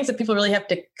what are the things that people really have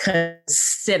to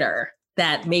consider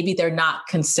that maybe they're not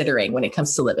considering when it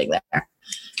comes to living there?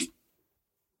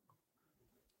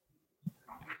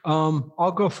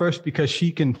 I'll go first because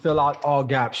she can fill out all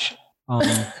gaps.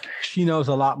 She knows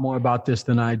a lot more about this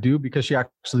than I do because she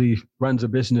actually runs a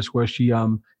business where she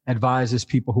advises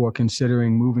people who are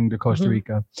considering moving to Costa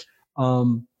Rica.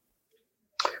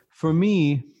 For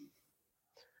me,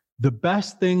 the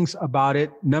best things about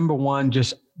it, number one,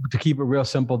 just to keep it real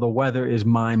simple, the weather is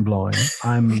mind blowing.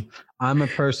 I'm a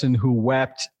person who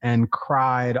wept and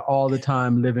cried all the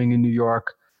time living in New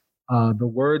York. The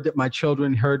word that my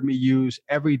children heard me use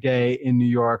every day in New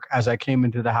York as I came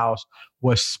into the house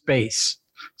was space.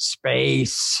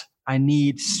 Space. I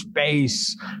need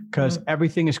space because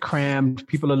everything is crammed.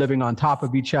 People are living on top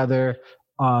of each other.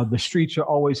 The streets are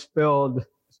always filled,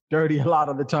 dirty a lot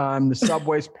of the time. The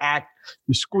subway's packed.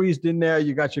 You're squeezed in there.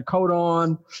 You got your coat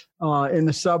on in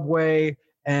the subway.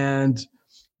 And,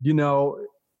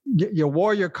 you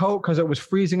wore your coat because it was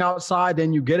freezing outside.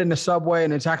 Then you get in the subway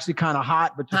and it's actually kind of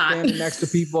hot, but you're standing next to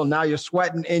people. And now you're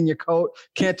sweating in your coat.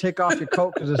 Can't take off your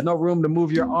coat because there's no room to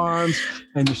move your arms.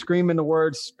 And you're screaming the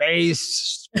word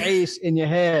space in your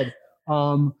head.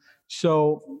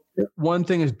 So one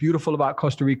thing is beautiful about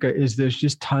Costa Rica is there's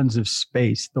just tons of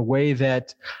space. The way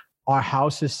that our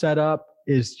house is set up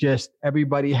is just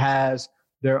everybody has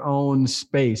their own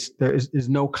space. There is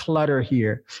no clutter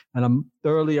here. And I'm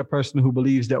thoroughly a person who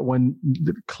believes that when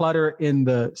the clutter in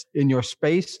your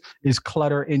space is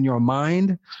clutter in your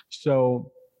mind.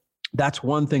 So that's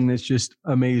one thing that's just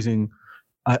amazing.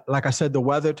 Like I said, the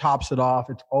weather tops it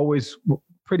off. It's always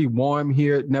pretty warm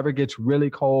here. It never gets really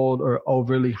cold or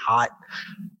overly hot.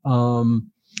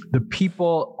 The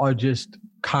people are just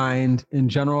kind. In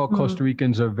general, Costa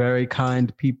Ricans are very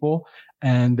kind people,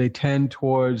 and they tend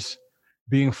towards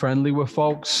being friendly with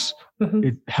folks.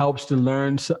 It helps to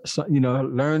learn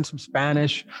some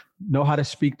Spanish, know how to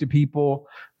speak to people,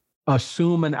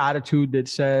 assume an attitude that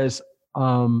says,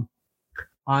 I'm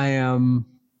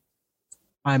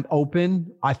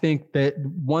open. I think that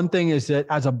one thing is that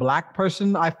as a Black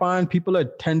person, I find people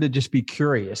tend to just be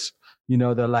curious.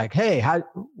 They're like, hey,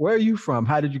 where are you from?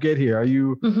 How did you get here? Are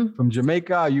you from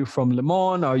Jamaica? Are you from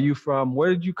Limon? Are you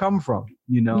where did you come from?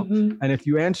 And if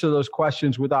you answer those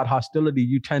questions without hostility,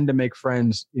 you tend to make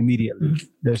friends immediately.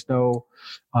 There's no,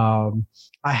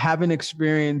 I haven't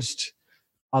experienced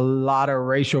a lot of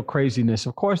racial craziness.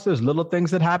 Of course, there's little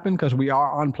things that happen because we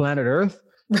are on planet Earth,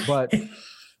 but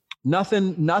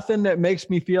nothing that makes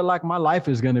me feel like my life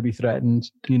is going to be threatened,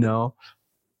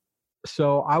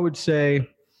 So I would say,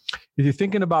 if you're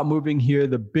thinking about moving here,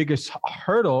 the biggest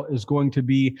hurdle is going to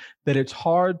be that it's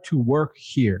hard to work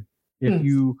here.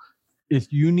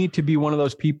 If you need to be one of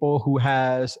those people who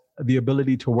has the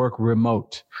ability to work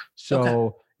remote.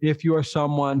 So if you are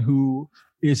someone who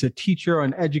is a teacher or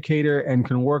an educator and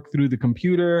can work through the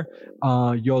computer,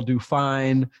 you'll do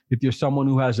fine. If you're someone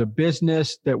who has a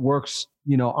business that works,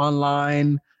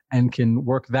 online and can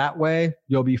work that way,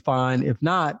 you'll be fine. If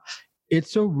not,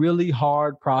 it's a really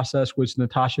hard process, which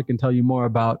Natasha can tell you more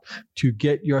about, to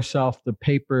get yourself the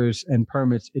papers and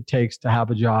permits it takes to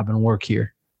have a job and work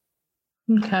here.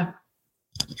 Okay.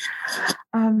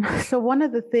 So one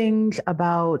of the things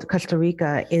about Costa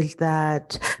Rica is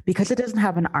that because it doesn't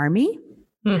have an army,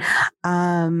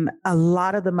 a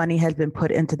lot of the money has been put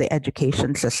into the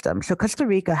education system. So Costa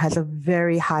Rica has a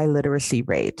very high literacy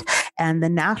rate, and the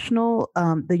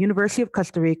University of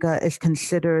Costa Rica is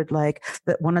considered like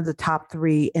one of the top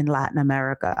 3 in Latin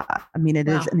America. I mean, it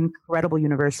is an incredible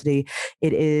university.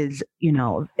 It is,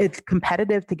 it's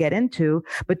competitive to get into,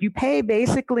 but you pay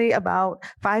basically about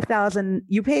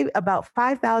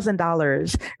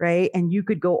 $5,000, right? And you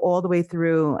could go all the way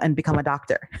through and become a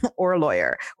doctor or a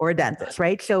lawyer or a dentist,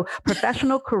 right? So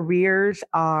professional careers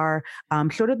are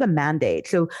sort of the mandate.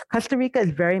 So Costa Rica is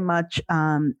very much,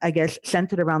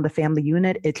 centered around the family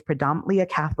unit. It's predominantly a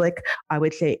Catholic, I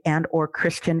would say, and or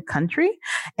Christian country.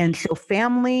 And so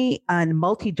family and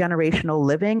multi-generational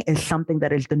living is something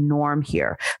that is the norm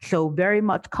here. So very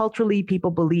much culturally,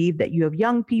 people believe that you have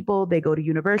young people, they go to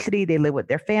university, they live with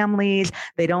their families,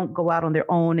 they don't go out on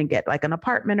their own and get like an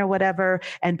apartment or whatever.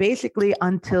 And basically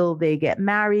until they get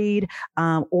married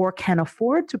or can afford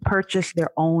to purchase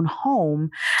their own home,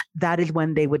 that is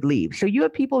when they would leave. So you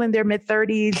have people in their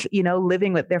mid-30s,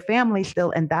 living with their family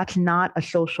still, and that's not a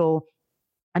social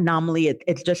anomaly.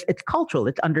 It's cultural.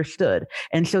 It's understood.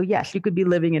 And so, yes, you could be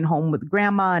living in home with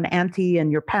grandma and auntie and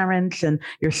your parents and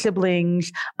your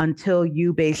siblings until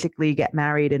you basically get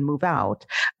married and move out.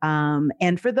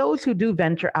 And for those who do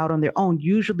venture out on their own,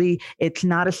 usually it's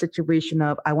not a situation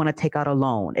of, I want to take out a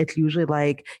loan. It's usually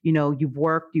like, you've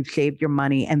worked, you've saved your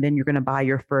money, and then you're going to buy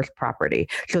your first property.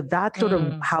 So that's sort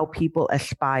of how people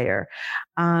aspire.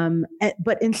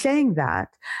 But in saying that,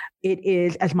 it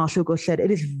is, as Masauko said,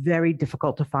 it is very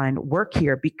difficult to find work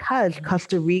here because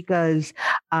Costa Rica's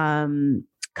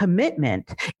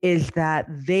commitment is that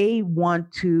they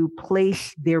want to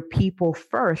place their people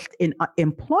first in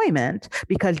employment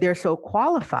because they're so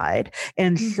qualified.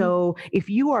 And so if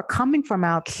you are coming from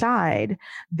outside,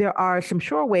 there are some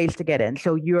sure ways to get in.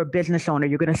 So you're a business owner,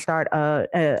 you're going to start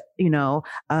a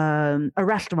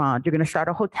restaurant, you're going to start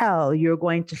a hotel, you're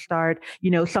going to start,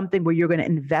 something where you're going to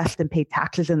invest and pay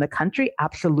taxes in the country.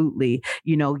 Absolutely.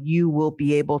 You will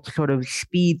be able to sort of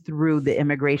speed through the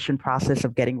immigration process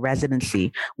of getting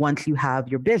residency once you have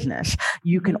your business.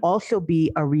 You can also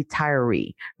be a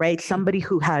retiree, right? Somebody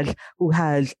who has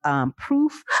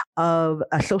proof of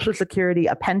a Social Security,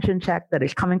 a pension check that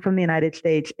is coming from the United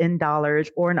States in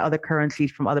dollars or in other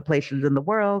currencies from other places in the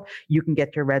world. You can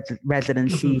get your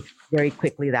residency very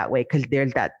quickly that way because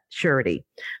there's that surety.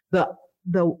 The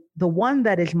one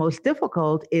that is most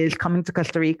difficult is coming to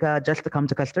Costa Rica just to come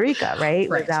to Costa Rica, right?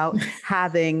 Without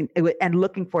having and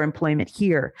looking for employment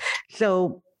here.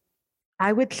 So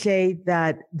I would say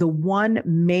that the one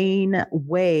main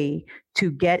way to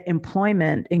get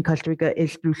employment in Costa Rica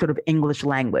is through sort of English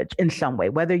language in some way,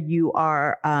 whether you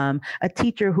are a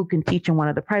teacher who can teach in one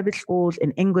of the private schools in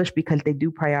English because they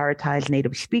do prioritize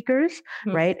native speakers,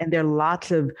 right? And there are lots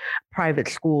of private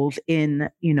schools in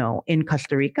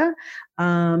Costa Rica.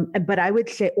 But I would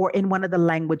say, or in one of the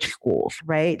language schools,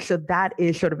 right? So that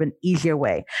is sort of an easier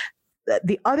way.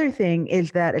 the other thing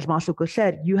is that, as Masauko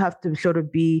said, you have to sort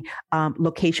of be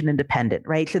location independent,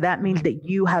 right? So that means that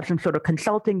you have some sort of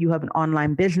consulting, you have an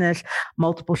online business,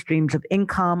 multiple streams of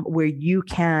income where you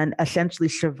can essentially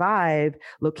survive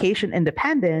location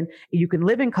independent. You can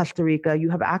live in Costa Rica, you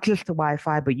have access to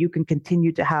Wi-Fi, but you can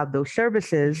continue to have those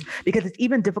services, because it's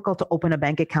even difficult to open a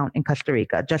bank account in Costa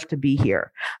Rica just to be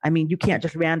here. I mean, you can't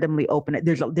just randomly open it.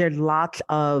 There's lots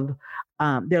of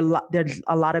there's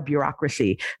a lot of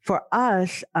bureaucracy. For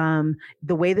us,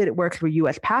 the way that it works for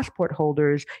U.S. passport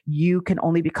holders, you can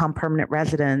only become permanent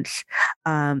residents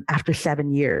after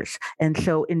 7 years. And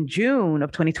so in June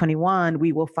of 2021,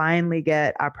 we will finally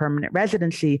get our permanent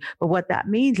residency. But what that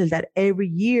means is that every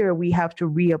year we have to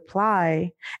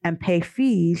reapply and pay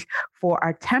fees for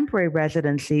our temporary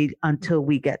residency until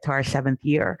we get to our 7th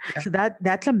year. Yeah. So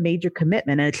that's a major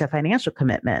commitment, and it's a financial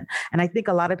commitment. And I think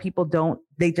a lot of people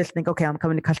they just think, okay, I'm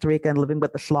coming to Costa Rica and living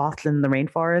with the sloths in the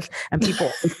rainforest. And people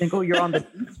always think, oh, you're on the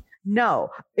beach. No,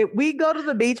 we go to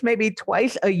the beach maybe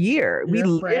twice a year. We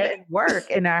live and work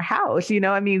in our house.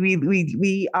 I mean,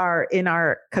 we are in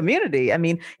our community. I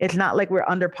mean, it's not like we're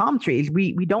under palm trees.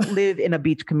 We don't live in a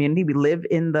beach community. We live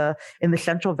in the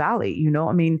Central Valley.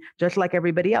 I mean, just like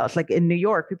everybody else. Like in New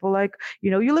York, people are like,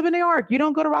 you live in New York. You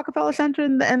don't go to Rockefeller Center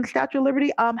and Statue of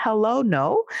Liberty. Hello,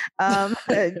 no.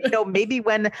 Maybe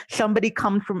when somebody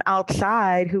comes from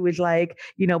outside who is like,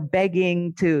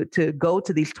 begging to go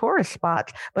to these tourist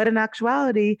spots, but in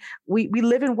actuality, we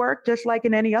live and work just like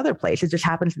in any other place. It just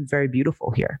happens to be very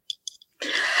beautiful here.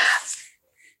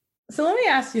 So let me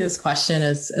ask you this question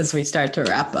as we start to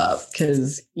wrap up,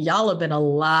 because y'all have been a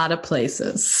lot of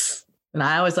places. And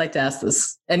I always like to ask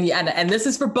this, and this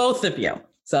is for both of you.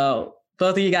 So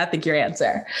both of you got to think your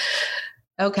answer.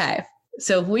 Okay.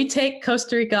 So if we take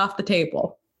Costa Rica off the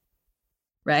table,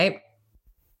 right?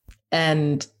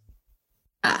 And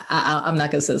I'm not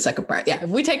going to say the second part. Yeah. If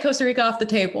we take Costa Rica off the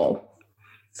table,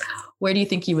 where do you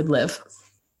think you would live?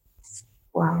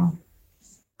 Wow.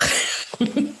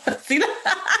 See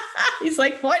that? He's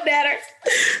like pointing at her.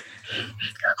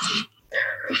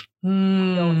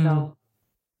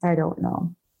 I don't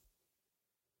know.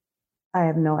 I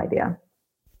have no idea.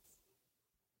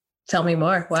 Tell me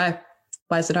more. Why?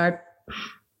 Why is it hard?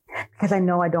 Because I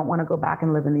know I don't want to go back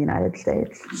and live in the United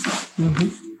States.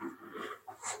 Mm-hmm.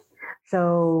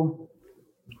 So,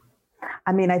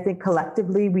 I mean, I think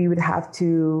collectively there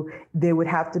would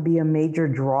have to be a major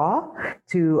draw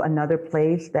to another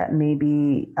place that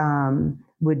maybe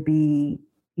would be,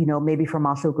 maybe for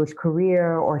Masauko's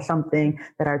career or something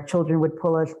that our children would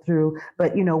pull us through.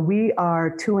 But, we are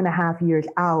 2.5 years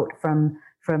out from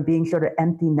being sort of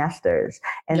empty nesters.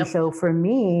 And so for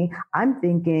me, I'm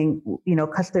thinking,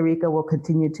 Costa Rica will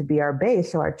continue to be our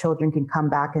base so our children can come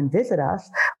back and visit us.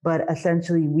 But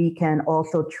essentially, we can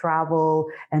also travel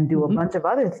and do a bunch of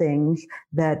other things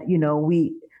that,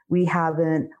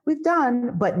 we've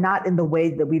done, but not in the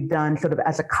way that we've done sort of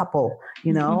as a couple,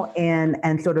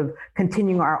 and sort of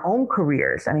continuing our own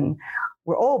careers. I mean,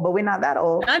 we're old, but we're not that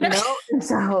old, And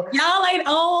so y'all ain't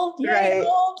old. You ain't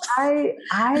old.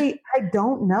 I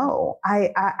don't know.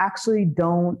 I actually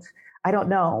don't. I don't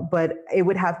know, but it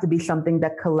would have to be something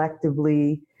that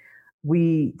collectively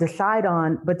we decide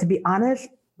on. But to be honest,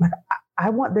 I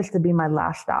want this to be my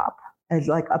last stop as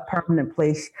like a permanent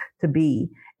place to be,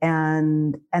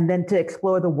 and then to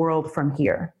explore the world from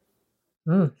here.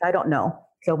 I don't know.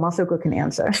 So Masauko can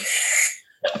answer.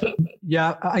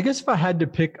 Yeah, I guess if I had to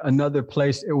pick another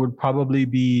place, it would probably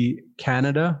be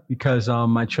Canada, because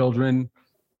my children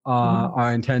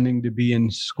are intending to be in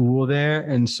school there.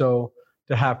 And so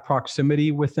to have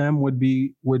proximity with them would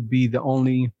be the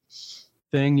only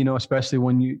thing, especially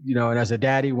when and as a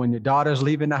daddy, when your daughter's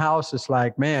leaving the house, it's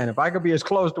like, man, if I could be as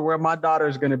close to where my daughter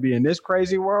is going to be in this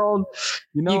crazy world,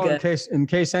 in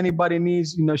case anybody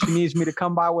needs, she needs me to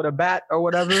come by with a bat or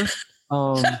whatever.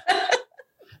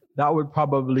 That would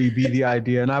probably be the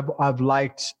idea. And I've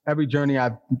liked every journey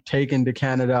I've taken to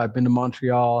Canada. I've been to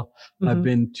Montreal. I've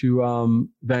been to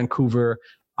Vancouver.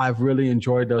 I've really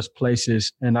enjoyed those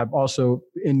places. And I've also,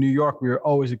 in New York, we were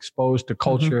always exposed to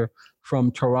culture from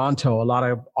Toronto. A lot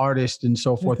of artists and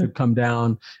so forth would come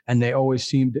down, and they always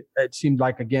seemed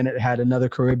like, again, it had another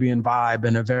Caribbean vibe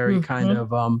and a very kind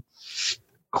of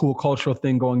cool cultural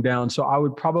thing going down. So I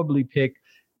would probably pick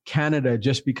Canada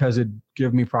just because it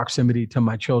give me proximity to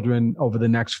my children over the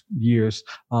next years.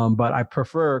 But I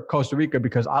prefer Costa Rica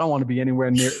because I don't want to be anywhere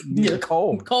near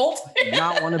cold. Cold? I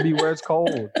not want to be where it's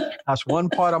cold. That's one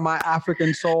part of my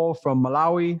African soul from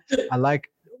Malawi. I like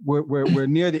we're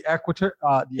near the equator,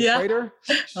 the equator.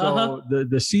 So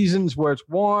the seasons where it's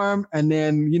warm, and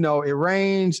then it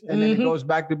rains, and then it goes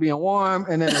back to being warm,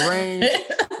 and then it rains.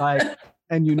 like,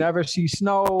 and you never see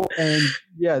snow. And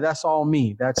yeah, that's all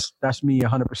me. That's me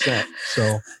 100%.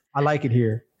 So I like it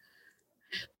here.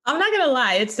 I'm not going to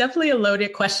lie. It's definitely a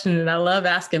loaded question. And I love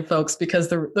asking folks because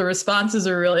the responses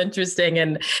are real interesting.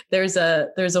 And there's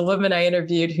a woman I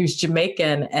interviewed who's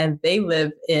Jamaican and they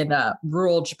live in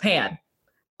rural Japan.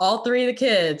 All three of the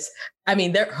kids. I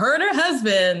mean, her and her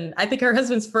husband, I think her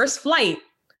husband's first flight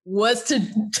was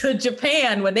to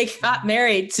Japan when they got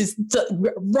married to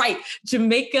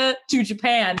Jamaica to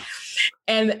Japan.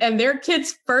 And their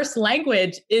kids' first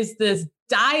language is this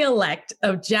dialect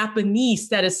of Japanese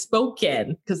that is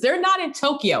spoken because they're not in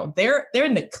Tokyo. They're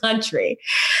in the country.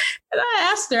 And I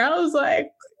asked her, I was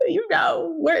like,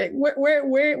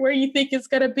 where you think it's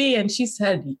going to be? And she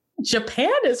said,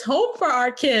 Japan is home for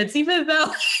our kids, even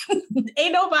though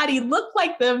ain't nobody look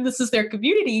like them. This is their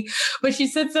community. But she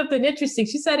said something interesting.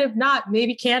 She said, if not,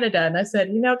 maybe Canada. And I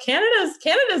said,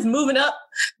 Canada's moving up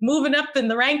in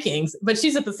the rankings. But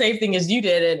she said the same thing as you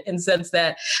did in sense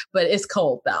that, but it's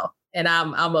cold though. And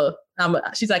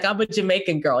she's like, I'm a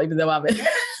Jamaican girl, even though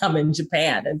I'm in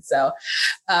Japan. And so,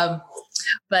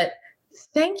 but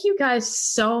thank you guys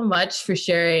so much for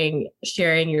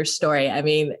sharing your story. I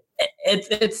mean,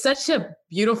 it's such a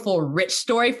beautiful, rich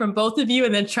story from both of you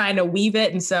and then trying to weave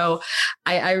it. And so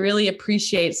I really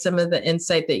appreciate some of the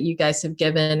insight that you guys have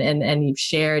given and you've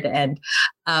shared. And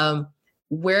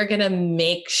we're going to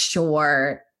make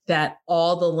sure that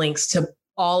all the links to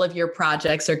all of your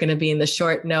projects are going to be in the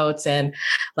short notes. And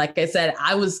like I said,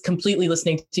 I was completely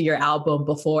listening to your album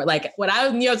before. Like when I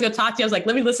knew I was going to talk to you, I was like,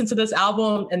 let me listen to this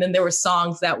album. And then there were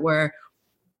songs that were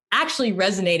actually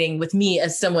resonating with me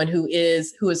as someone who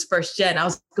is first gen. I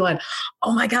was going,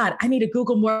 oh my God, I need to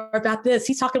Google more about this.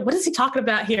 What is he talking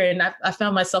about here? And I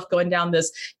found myself going down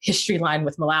this history line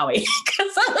with Malawi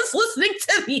because I was listening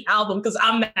to the album because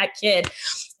I'm that kid.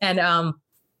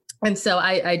 And so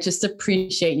I just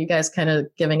appreciate you guys kind of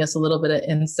giving us a little bit of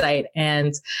insight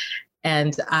and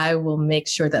I will make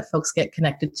sure that folks get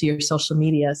connected to your social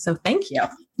media. So thank you.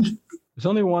 There's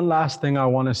only one last thing I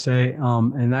want to say,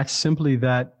 and that's simply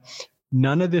that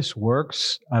none of this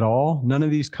works at all. None of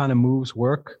these kind of moves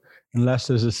work unless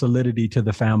there's a solidity to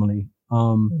the family.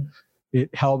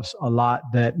 It helps a lot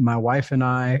that my wife and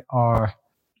I are,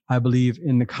 I believe,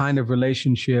 in the kind of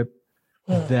relationship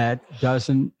that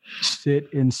doesn't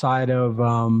sit inside of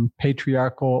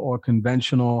patriarchal or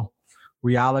conventional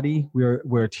reality.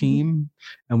 We're a team,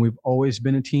 and we've always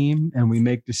been a team, and we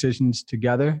make decisions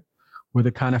together. We're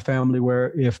the kind of family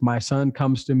where if my son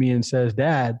comes to me and says,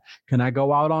 Dad, can I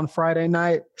go out on Friday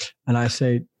night? And I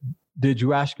say, did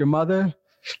you ask your mother?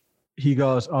 He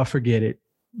goes, oh, forget it.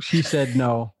 She said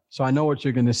no. So I know what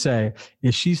you're going to say.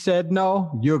 If she said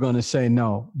no, you're going to say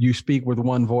no. You speak with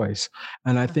one voice.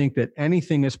 And I think that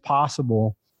anything is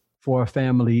possible for a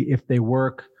family if they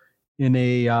work in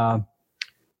a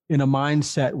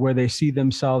mindset where they see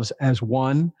themselves as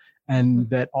one and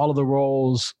that all of the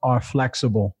roles are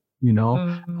flexible. You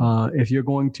know, if you're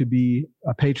going to be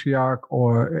a patriarch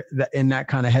or in that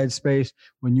kind of headspace,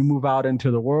 when you move out into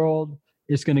the world,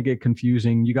 it's going to get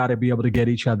confusing. You got to be able to get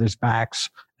each other's backs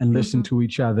and listen to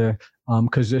each other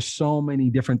because there's so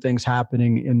many different things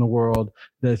happening in the world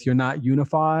that if you're not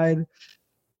unified,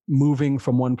 moving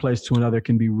from one place to another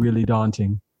can be really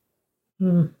daunting.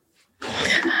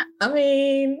 I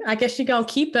mean, I guess you're going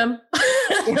to keep him.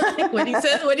 Like when he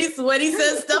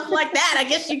says stuff like that, I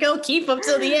guess you go keep him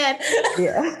till the end.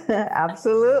 Yeah,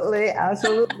 absolutely.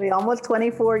 Almost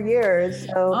 24 years.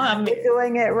 So you're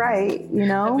doing it right, you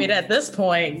know? I mean, at this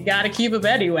point, you got to keep him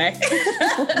anyway.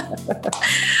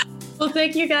 Well,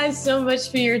 thank you guys so much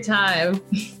for your time.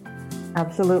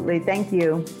 Absolutely. Thank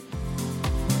you.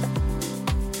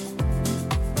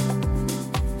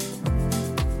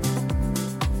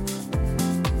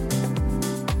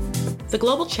 The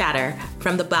Global Chatter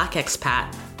from the Black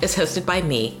Expat is hosted by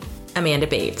me, Amanda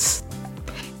Bates.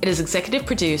 It is executive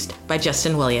produced by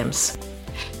Justin Williams.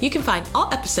 You can find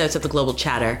all episodes of The Global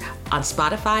Chatter on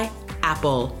Spotify,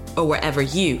 Apple, or wherever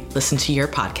you listen to your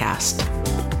podcast.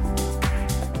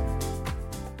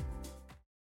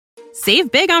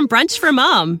 Save big on brunch for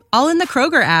mom, all in the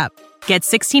Kroger app. Get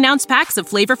 16-ounce packs of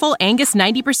flavorful Angus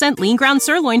 90% lean ground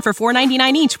sirloin for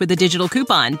 $4.99 each with a digital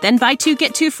coupon. Then buy 2,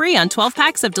 get 2 free on 12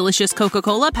 packs of delicious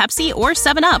Coca-Cola, Pepsi, or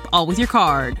 7-Up, all with your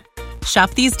card. Shop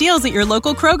these deals at your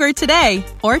local Kroger today,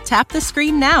 or tap the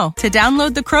screen now to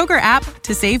download the Kroger app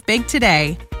to save big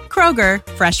today. Kroger,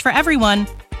 fresh for everyone.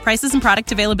 Prices and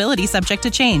product availability subject to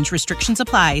change. Restrictions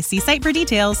apply. See site for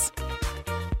details.